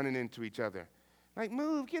was running into each other. Like,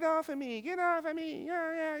 move, get off of me,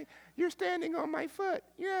 yeah, you're standing on my foot,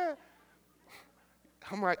 yeah.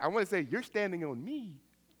 I'm like, I want to say, you're standing on me.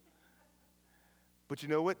 But you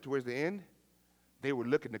know what, towards the end, they were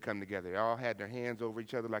looking to come together. They all had their hands over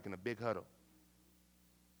each other like in a big huddle.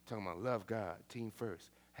 Talking about love God, team first,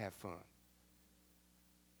 have fun.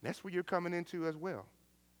 That's where you're coming into as well.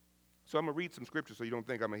 So I'm going to read some scripture so you don't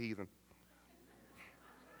think I'm a heathen.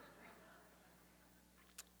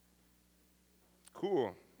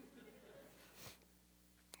 Cool.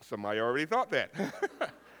 Somebody already thought that.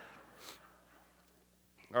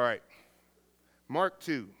 All right. Mark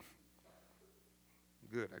 2.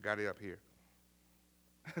 Good, I got it up here.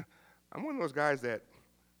 I'm one of those guys that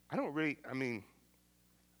I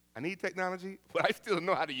need technology, but I still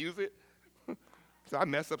know how to use it. So I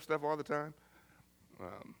mess up stuff all the time.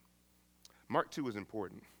 Mark 2 is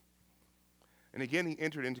important. And again, he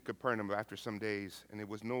entered into Capernaum after some days, and it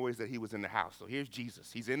was noise that he was in the house. So here's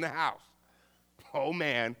Jesus. He's in the house. Oh,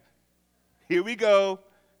 man. Here we go.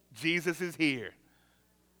 Jesus is here.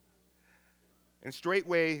 And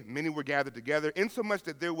straightway many were gathered together, insomuch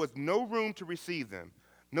that there was no room to receive them.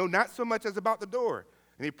 No, not so much as about the door.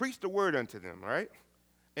 And he preached the word unto them, right?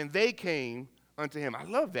 And they came unto him. I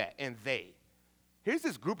love that. And they. Here's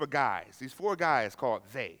this group of guys, these 4 guys called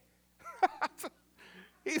they.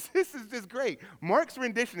 This is just great. Mark's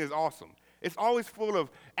rendition is awesome. It's always full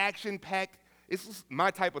of action-packed. It's just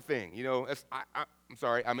my type of thing. You know, I'm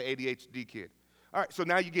sorry, I'm an ADHD kid. All right, so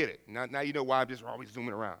now you get it. Now you know why I'm just always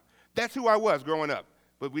zooming around. That's who I was growing up.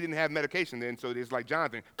 But we didn't have medication then, so it's like,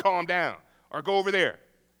 Jonathan, calm down or go over there.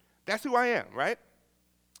 That's who I am, right?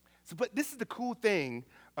 So, but this is the cool thing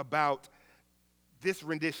about this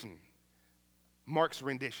rendition, Mark's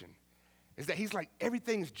rendition, is that he's like,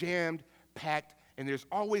 everything's jammed, packed, and there's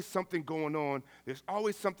always something going on. There's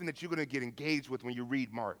always something that you're going to get engaged with when you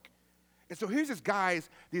read Mark. And so here's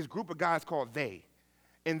this group of guys called they.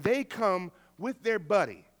 And they come with their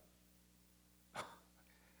buddy.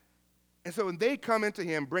 And so when they come into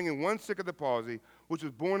him, bringing one sick of the palsy, which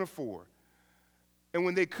was born of 4. And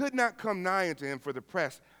when they could not come nigh unto him for the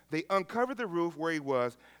press, they uncovered the roof where he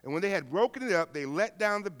was, and when they had broken it up, they let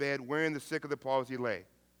down the bed wherein the sick of the palsy lay.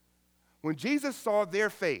 When Jesus saw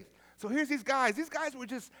their faith, so here's these guys were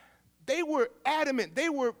they were adamant, they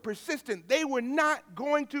were persistent, they were not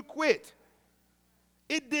going to quit.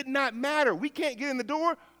 It did not matter. We can't get in the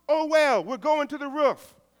door. Oh, well, we're going to the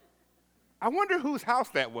roof. I wonder whose house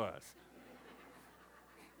that was.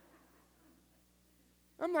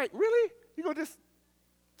 I'm like, really? You gonna just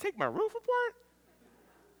take my roof apart?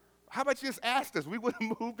 How about you just ask us? We would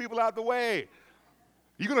have moved people out the way.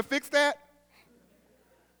 You gonna fix that?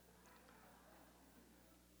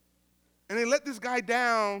 And they let this guy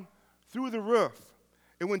down through the roof.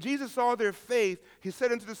 And when Jesus saw their faith, he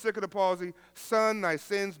said unto the sick of the palsy, Son, thy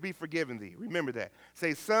sins be forgiven thee. Remember that.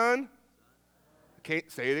 Say, son. Okay,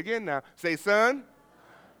 say it again now. Say, son,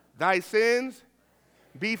 thy sins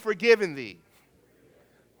be forgiven thee.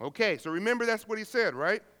 Okay, so remember that's what he said,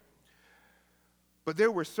 right? But there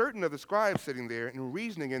were certain of the scribes sitting there and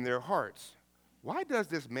reasoning in their hearts, why does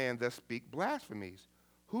this man thus speak blasphemies?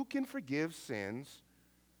 Who can forgive sins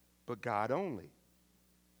but God only?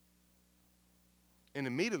 And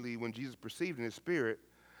immediately when Jesus perceived in his spirit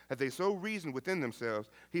that they so reasoned within themselves,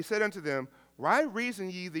 he said unto them, why reason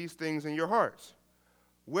ye these things in your hearts?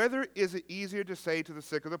 Whether is it easier to say to the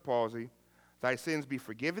sick of the palsy, thy sins be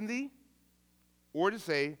forgiven thee, or to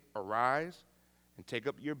say, arise and take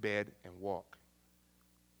up your bed and walk?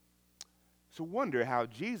 So wonder how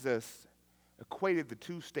Jesus equated the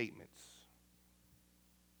two statements.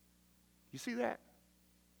 You see that?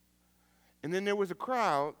 And then there was a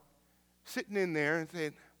crowd sitting in there and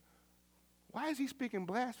said, why is he speaking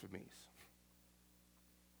blasphemies?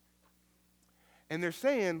 And they're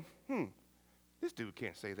saying, this dude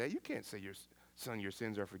can't say that. You can't say, your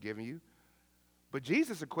sins are forgiven you. But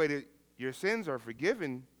Jesus equated your sins are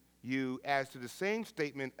forgiven you as to the same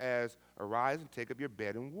statement as arise and take up your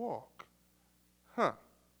bed and walk.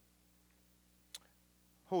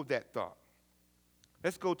 Hold that thought.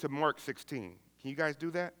 Let's go to Mark 16. Can you guys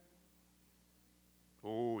do that?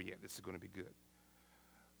 Oh, yeah, this is going to be good.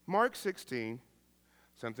 Mark 16,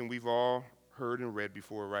 something we've all heard and read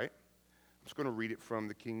before, right? I'm just going to read it from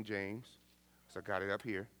the King James, so I got it up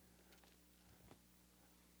here.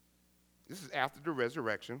 This is after the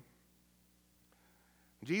resurrection.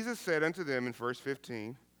 Jesus said unto them in verse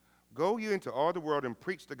 15, go ye into all the world and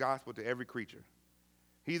preach the gospel to every creature.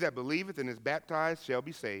 He that believeth and is baptized shall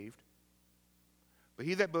be saved, but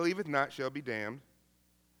he that believeth not shall be damned.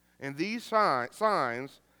 And these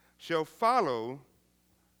signs shall follow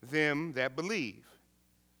them that believe.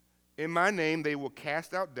 In my name they will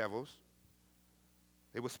cast out devils.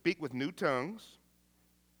 They will speak with new tongues.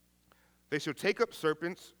 They shall take up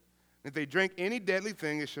serpents. If they drink any deadly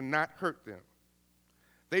thing, it shall not hurt them.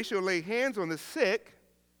 They shall lay hands on the sick,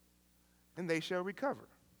 and they shall recover.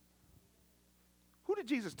 Who did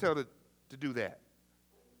Jesus tell to do that?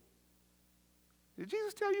 Did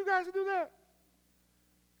Jesus tell you guys to do that?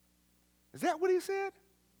 Is that what he said?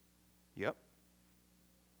 Yep.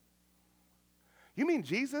 You mean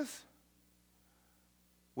Jesus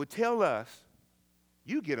would tell us,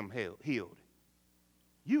 you get them healed.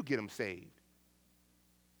 You get them saved.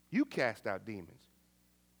 You cast out demons.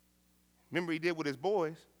 Remember he did with his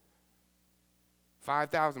boys.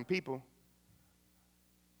 5,000 people.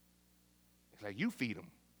 It's like, you feed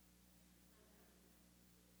them.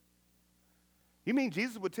 You mean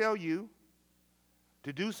Jesus would tell you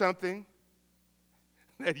to do something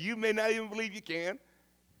that you may not even believe you can?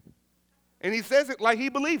 And he says it like he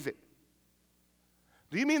believes it.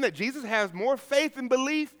 Do you mean that Jesus has more faith and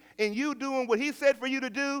belief in you doing what he said for you to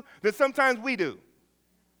do than sometimes we do?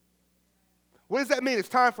 What does that mean? It's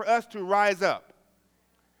time for us to rise up.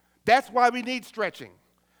 That's why we need stretching.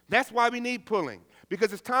 That's why we need pulling.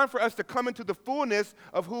 Because it's time for us to come into the fullness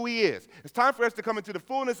of who he is. It's time for us to come into the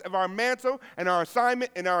fullness of our mantle and our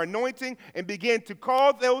assignment and our anointing and begin to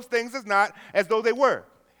call those things as not as though they were.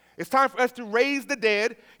 It's time for us to raise the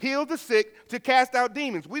dead, heal the sick, to cast out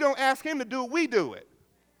demons. We don't ask him to do it, we do it.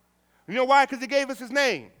 You know why? Because he gave us his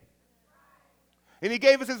name. And he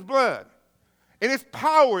gave us his blood. And there's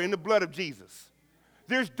power in the blood of Jesus.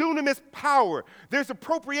 There's dunamis power. There's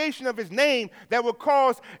appropriation of his name that will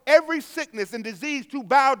cause every sickness and disease to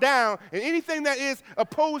bow down, and anything that is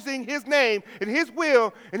opposing his name and his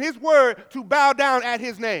will and his word to bow down at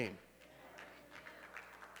his name.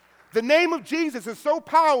 The name of Jesus is so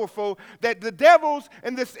powerful that the devils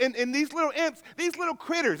and these little imps, these little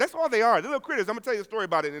critters, that's all they are, the little critters. I'm going to tell you a story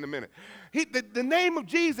about it in a minute. The name of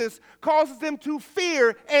Jesus causes them to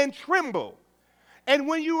fear and tremble. And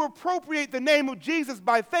when you appropriate the name of Jesus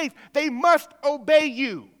by faith, they must obey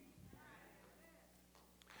you.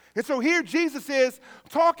 And so here Jesus is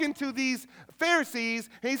talking to these Pharisees,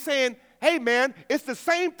 and he's saying, hey man, it's the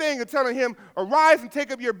same thing as telling him, arise and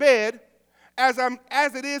take up your bed, as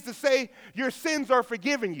it is to say, your sins are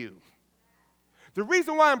forgiven you. The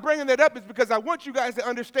reason why I'm bringing that up is because I want you guys to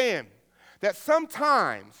understand that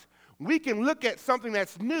sometimes we can look at something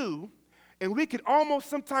that's new, and we can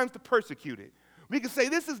almost sometimes persecute it. We can say,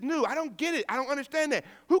 this is new. I don't get it. I don't understand that.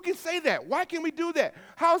 Who can say that? Why can we do that?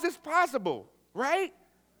 How is this possible? Right?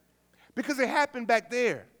 Because it happened back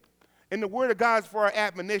there. And the word of God is for our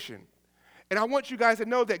admonition. And I want you guys to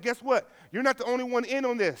know that, guess what? You're not the only one in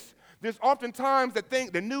on this. There's oftentimes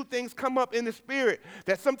the new things come up in the spirit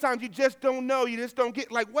that sometimes you just don't know. You just don't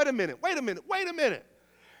get, like, wait a minute.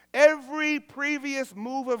 Every previous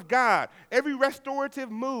move of God, every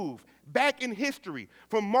restorative move back in history,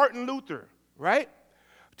 from Martin Luther, right?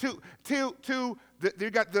 You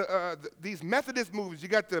got these Methodist movements, you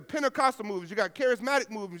got the Pentecostal movements, you got charismatic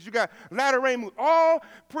movements, you got Latter-rain movements. All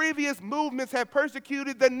previous movements have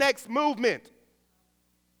persecuted the next movement.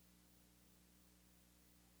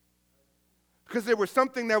 Because there was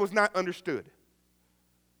something that was not understood.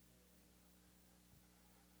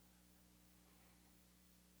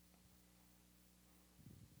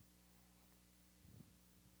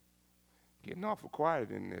 Getting awful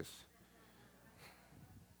quiet in this.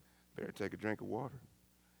 Better take a drink of water.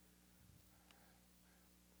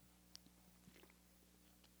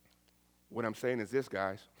 What I'm saying is this,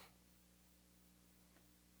 guys.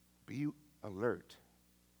 Be alert.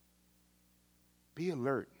 Be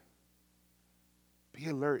alert. Be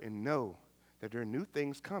alert and know that there are new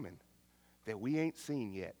things coming that we ain't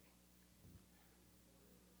seen yet,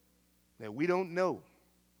 that we don't know.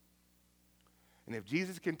 And if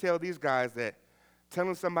Jesus can tell these guys that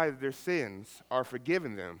telling somebody that their sins are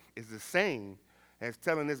forgiven them is the same as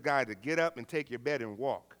telling this guy to get up and take your bed and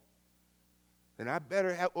walk, then I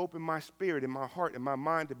better have opened my spirit and my heart and my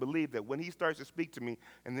mind to believe that when he starts to speak to me,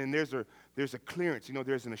 and then there's a clearance,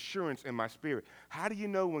 there's an assurance in my spirit. How do you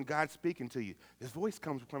know when God's speaking to you? His voice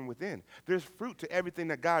comes from within. There's fruit to everything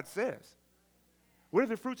that God says. What are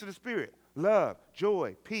the fruits of the Spirit? Love,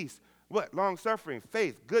 joy, peace, what? Long-suffering,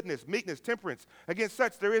 faith, goodness, meekness, temperance. Against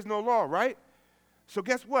such there is no law, right? So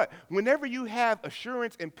guess what? Whenever you have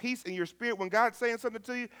assurance and peace in your spirit, when God's saying something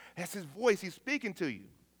to you, that's his voice. He's speaking to you.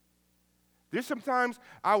 There's sometimes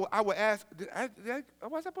I will ask,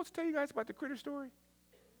 was I supposed to tell you guys about the critter story?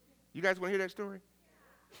 You guys want to hear that story?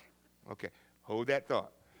 Okay, hold that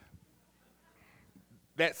thought.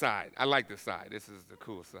 That side, I like this side. This is the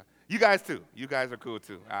cool side. You guys too. You guys are cool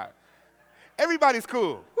too. All right. Everybody's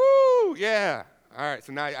cool. Woo, yeah. All right,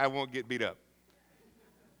 so now I won't get beat up.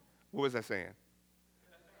 What was I saying?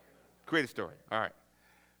 Critter story. All right.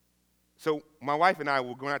 So my wife and I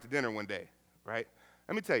were going out to dinner one day, right?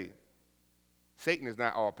 Let me tell you, Satan is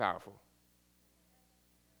not all-powerful.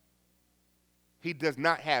 He does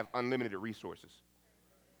not have unlimited resources.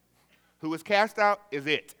 Who is cast out is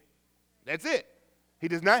it. That's it. He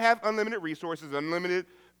does not have unlimited resources, unlimited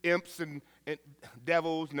imps and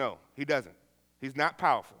devils. No, he doesn't. He's not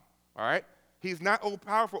powerful, all right? He's not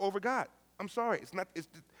powerful over God. I'm sorry.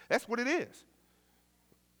 That's what it is.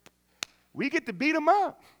 We get to beat him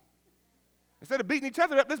up. Instead of beating each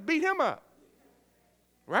other up, let's beat him up.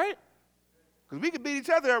 Right? Because we can beat each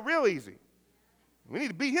other up real easy. We need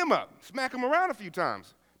to beat him up, smack him around a few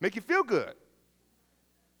times, make you feel good.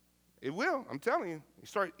 It will, I'm telling you.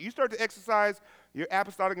 You start to exercise your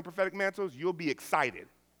apostolic and prophetic mantles, you'll be excited.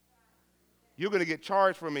 You're going to get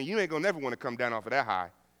charged from it. You ain't going to never want to come down off of that high.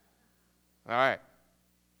 All right.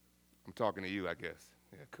 I'm talking to you, I guess.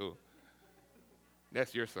 Yeah, cool.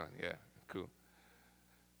 That's your son. Yeah, cool.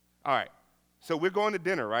 All right. So we're going to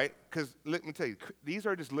dinner, right? Because let me tell you, these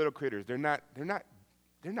are just little critters. They're not nothing.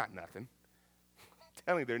 I'm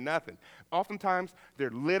telling you, they're nothing. Oftentimes,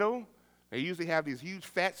 they're little. They usually have these huge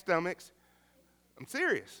fat stomachs. I'm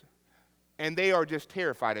serious. And they are just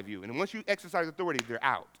terrified of you. And once you exercise authority, they're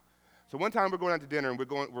out. So one time we're going out to dinner, and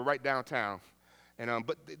we're right downtown. And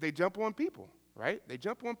but they jump on people, right? They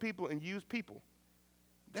jump on people and use people.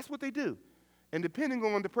 That's what they do. And depending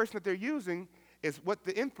on the person that they're using is what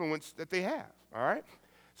the influence that they have, all right?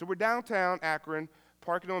 So we're downtown Akron,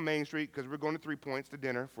 parking on Main Street because we're going to 3 Points to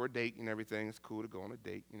dinner for a date and everything. It's cool to go on a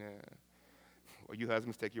date, you know. Or you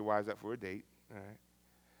husbands take your wives out for a date, all right?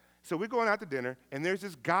 So we're going out to dinner, and there's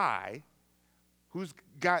this guy who's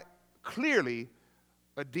got clearly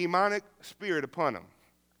a demonic spirit upon him.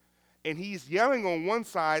 And he's yelling on one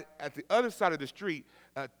side, at the other side of the street,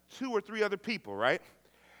 2 or 3 other people, right?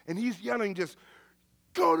 And he's yelling just,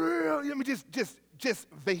 go to hell. I mean, just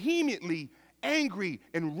vehemently angry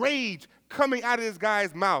and rage coming out of this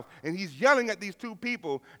guy's mouth. And he's yelling at these 2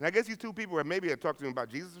 people. And I guess these 2 people maybe had talked to him about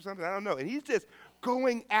Jesus or something. I don't know. And he's just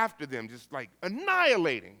going after them, just like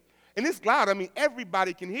annihilating. And it's loud. I mean,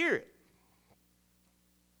 everybody can hear it.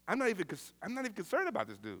 I'm not even concerned about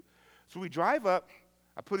this dude. So we drive up.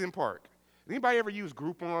 I put in park. Anybody ever used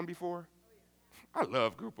Groupon before? I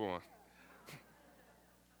love Groupon.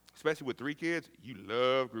 Especially with 3 kids, you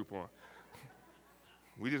love Groupon.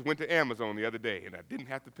 We just went to Amazon the other day, and I didn't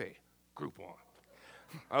have to pay. Groupon.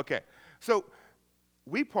 Okay, so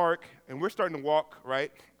we park, and we're starting to walk,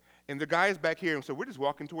 right? And the guy is back here, and so we're just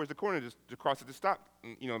walking towards the corner just to cross at the stop,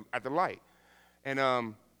 you know, at the light. And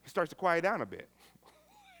he starts to quiet down a bit.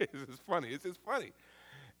 It's just funny. It's just funny.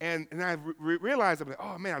 And I realized, I'm like,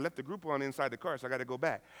 oh, man, I left the Groupon inside the car, so I got to go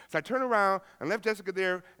back. So I turn around and left Jessica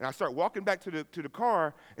there, and I start walking back to the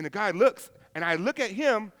car, and the guy looks, and I look at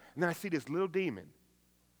him, and then I see this little demon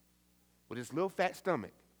with this little fat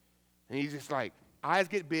stomach. And he's just like, eyes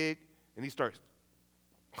get big, and he starts,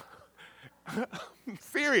 I'm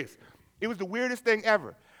serious. It was the weirdest thing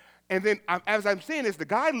ever. And then as I'm seeing this, the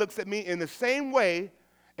guy looks at me in the same way,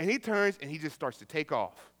 and he turns, and he just starts to take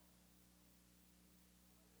off.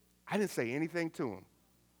 I didn't say anything to him.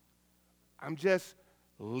 I'm just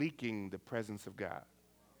leaking the presence of God.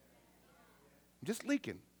 I'm just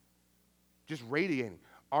leaking, just radiating.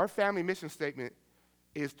 Our family mission statement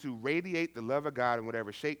is to radiate the love of God in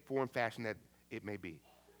whatever shape, form, fashion that it may be.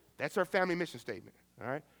 That's our family mission statement, all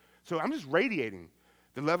right? So I'm just radiating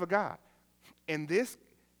the love of God. And this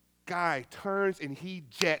guy turns and he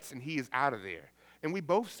jets and he is out of there. And we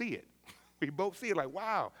both see it. We both see it like,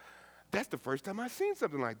 wow. That's the first time I've seen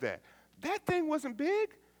something like that. That thing wasn't big.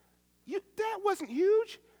 That wasn't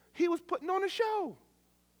huge. He was putting on a show.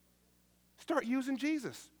 Start using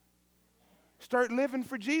Jesus. Start living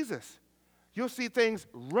for Jesus. You'll see things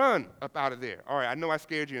run up out of there. All right, I know I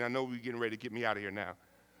scared you, and I know we're getting ready to get me out of here now.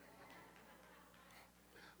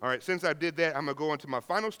 All right, since I did that, I'm going to go into my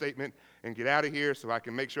final statement and get out of here so I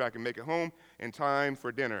can make sure I can make it home in time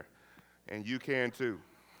for dinner. And you can too.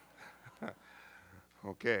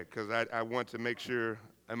 Okay, because I want to make sure,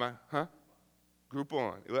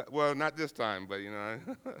 Groupon. Well, not this time, but, you know.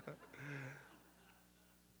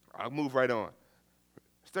 I'll move right on.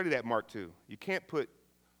 Study that Mark 2. You can't put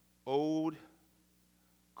old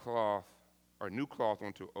cloth or new cloth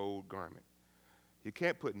onto old garment. You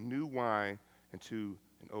can't put new wine into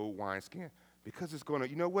an old wineskin because it's going to,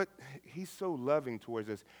 you know what? He's so loving towards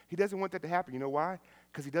us. He doesn't want that to happen. You know why?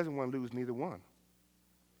 Because he doesn't want to lose neither one.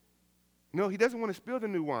 No, he doesn't want to spill the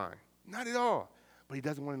new wine. Not at all. But he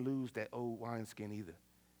doesn't want to lose that old wineskin either.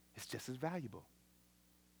 It's just as valuable.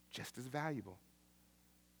 Just as valuable.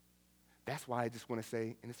 That's why I just want to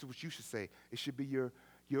say, and this is what you should say, it should be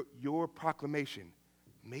your proclamation.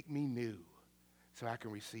 Make me new so I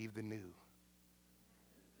can receive the new.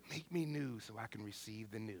 Make me new so I can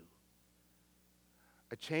receive the new.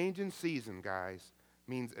 A change in season, guys,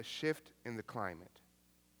 means a shift in the climate.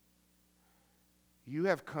 You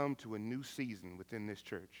have come to a new season within this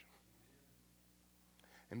church.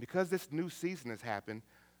 And because this new season has happened,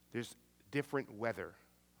 there's different weather.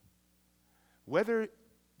 Weather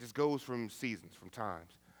just goes from seasons, from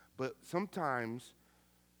times. But sometimes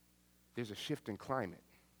there's a shift in climate.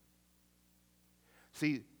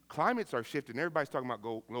 See, climates are shifting. Everybody's talking about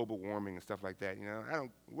global warming and stuff like that.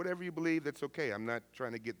 Whatever you believe, that's okay. I'm not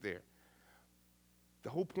trying to get there. The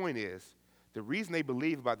whole point is, the reason they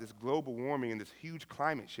believe about this global warming and this huge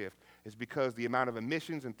climate shift is because the amount of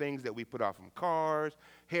emissions and things that we put off from cars,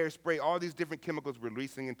 hairspray, all these different chemicals we're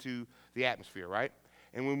releasing into the atmosphere, right?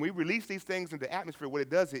 And when we release these things into the atmosphere, what it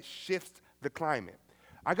does, it shifts the climate.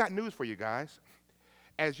 I got news for you guys.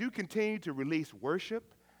 As you continue to release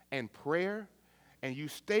worship and prayer, and you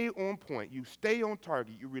stay on point, you stay on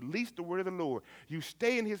target, you release the word of the Lord, you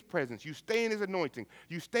stay in his presence, you stay in his anointing,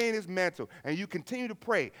 you stay in his mantle, and you continue to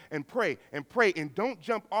pray and pray and pray and don't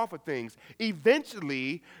jump off of things,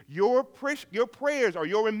 eventually your prayers or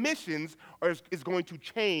your emissions is going to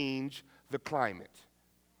change the climate.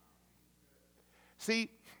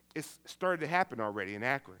 See, it's started to happen already in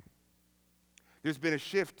Akron. There's been a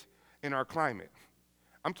shift in our climate.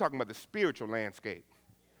 I'm talking about the spiritual landscape.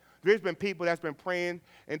 There's been people that's been praying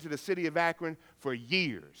into the city of Akron for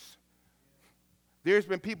years. There's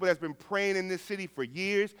been people that's been praying in this city for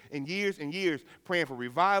years and years and years, praying for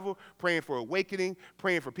revival, praying for awakening,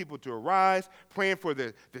 praying for people to arise, praying for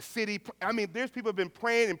the city. I mean, there's people who have been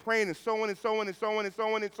praying and praying and sowing and sowing and sowing and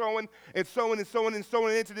sowing and sowing and sowing and sowing and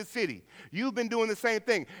sowing into the city. You've been doing the same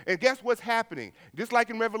thing. And guess what's happening? Just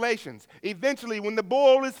like in Revelations, eventually when the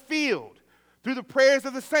bowl is filled through the prayers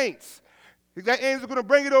of the saints, that angel's going to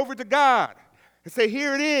bring it over to God and say,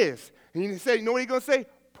 here it is. And he said, you know what he's going to say?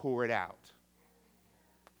 Pour it out.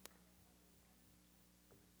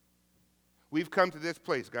 We've come to this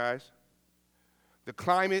place, guys. The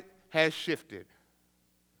climate has shifted.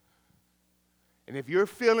 And if you're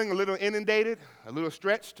feeling a little inundated, a little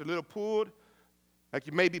stretched, a little pulled, like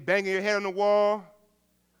you may be banging your head on the wall,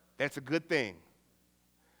 that's a good thing.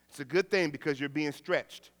 It's a good thing because you're being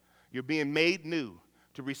stretched. You're being made new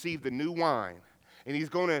to receive the new wine. And he's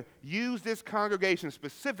going to use this congregation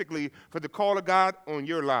specifically for the call of God on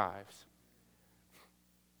your lives.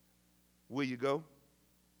 Will you go?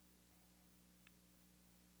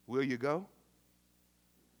 Will you go?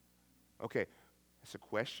 Okay, it's a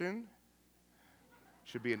question.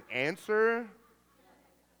 Should be an answer.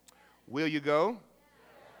 Will you go?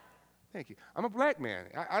 Thank you. I'm a black man.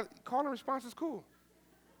 Call and response is cool.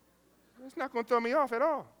 It's not going to throw me off at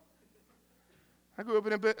all. I grew up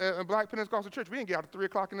in a black Pentecostal church. We didn't get out at 3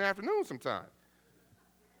 o'clock in the afternoon sometimes.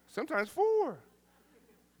 Sometimes 4.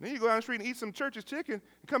 Then you go down the street and eat some church's chicken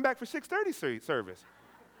and come back for 6:30 service.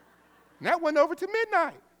 And that went over to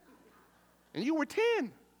midnight. And you were 10.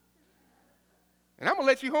 And I'm going to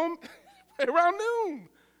let you home around noon.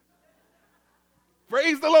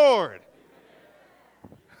 Praise the Lord.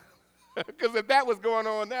 Because if that was going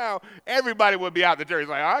on now, everybody would be out the church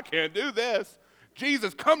like, I can't do this.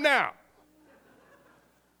 Jesus, come now.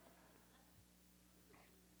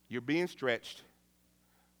 You're being stretched.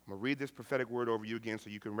 I'm going to read this prophetic word over you again so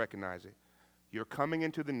you can recognize it. You're coming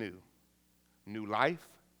into the new life,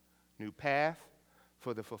 new path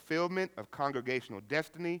for the fulfillment of congregational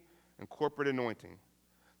destiny and corporate anointing,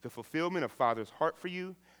 the fulfillment of Father's heart for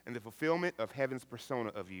you, and the fulfillment of heaven's persona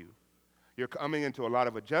of you. You're coming into a lot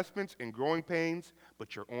of adjustments and growing pains,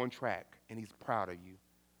 but you're on track, and he's proud of you.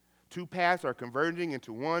 2 paths are converging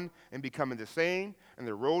into one and becoming the same, and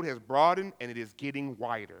the road has broadened, and it is getting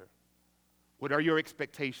wider. What are your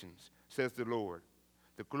expectations, says the Lord?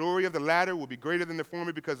 The glory of the latter will be greater than the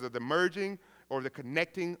former because of the merging or the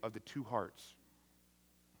connecting of the 2 hearts.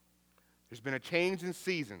 There's been a change in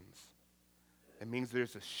seasons. It means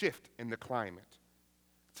there's a shift in the climate.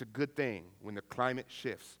 It's a good thing when the climate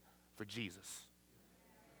shifts for Jesus.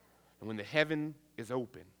 And when the heaven is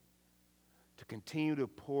open to continue to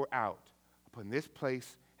pour out upon this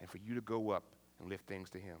place and for you to go up and lift things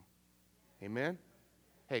to him. Amen?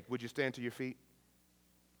 Hey, would you stand to your feet?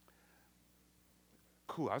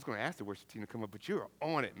 Cool. I was going to ask the worship team to come up, but you're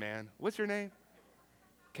on it, man. What's your name?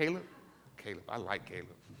 Caleb? Caleb. I like Caleb.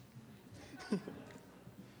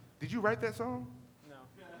 Did you write that song?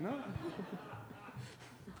 No?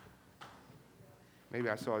 Maybe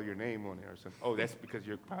I saw your name on there or something. Oh, that's because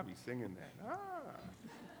you're probably singing that.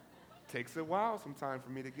 Takes a while sometime for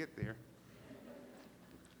me to get there.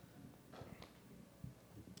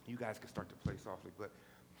 You guys can start to play softly, but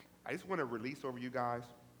I just want to release over you guys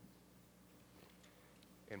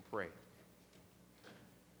and pray.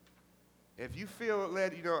 If you feel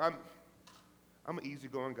led, I'm an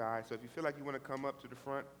easygoing guy, so if you feel like you want to come up to the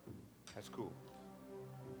front, that's cool.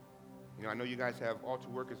 I know you guys have altar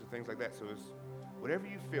workers and things like that, so it's whatever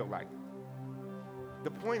you feel like.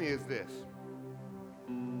 The point is this.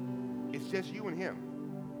 It's just you and him.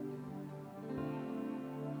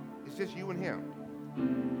 It's just you and him.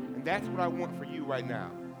 And that's what I want for you right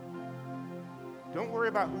now. Don't worry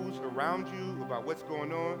about who's around you, about what's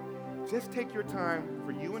going on. Just take your time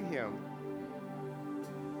for you and him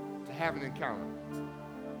to have an encounter.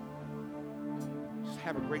 Just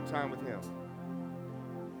have a great time with him.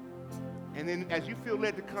 And then as you feel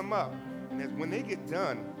led to come up, and when they get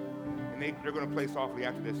done, and they're going to play softly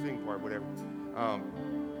after their sing part, whatever,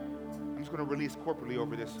 I'm just going to release corporately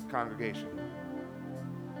over this congregation.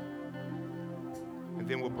 And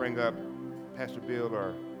then we'll bring up Pastor Bill,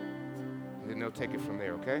 and then they'll take it from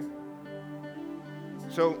there, okay?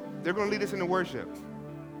 So they're going to lead us into worship.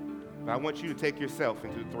 But I want you to take yourself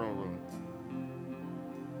into the throne room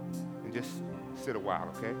and just sit a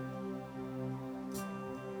while, okay?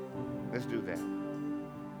 Let's do that.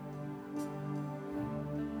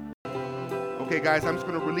 Okay, guys, I'm just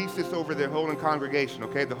going to release this over the whole congregation,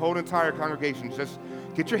 okay? The whole entire congregation. Just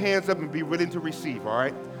get your hands up and be willing to receive, all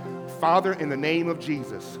right? Father, in the name of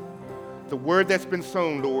Jesus, the word that's been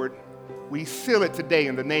sown, Lord, we seal it today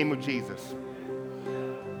in the name of Jesus.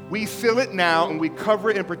 We seal it now and we cover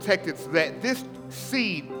it and protect it so that this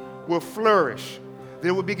seed will flourish, that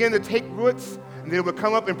it will begin to take roots, and that it will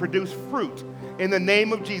come up and produce fruit in the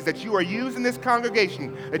name of Jesus, that you are using this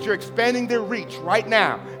congregation, that you're expanding their reach right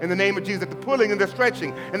now in the name of Jesus, that the pulling and the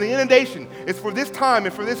stretching and the inundation is for this time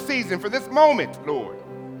and for this season, for this moment, Lord,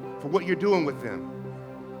 for what you're doing with them.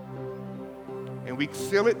 And we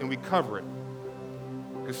seal it and we cover it.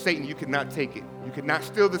 Because Satan, you cannot take it. You cannot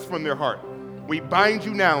steal this from their heart. We bind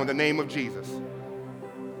you now in the name of Jesus.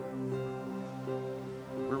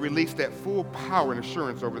 We release that full power and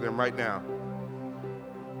assurance over them right now.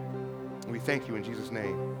 And we thank you in Jesus'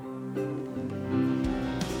 name.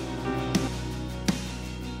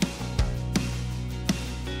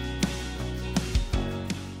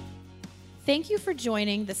 Thank you for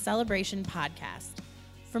joining the Celebration Podcast.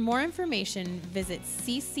 For more information, visit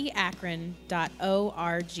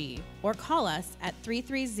ccakron.org or call us at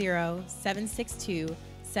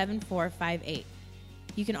 330-762-7458.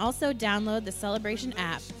 You can also download the Celebration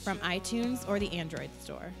app from iTunes or the Android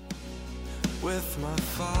store. With my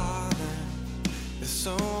Father, it's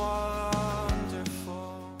so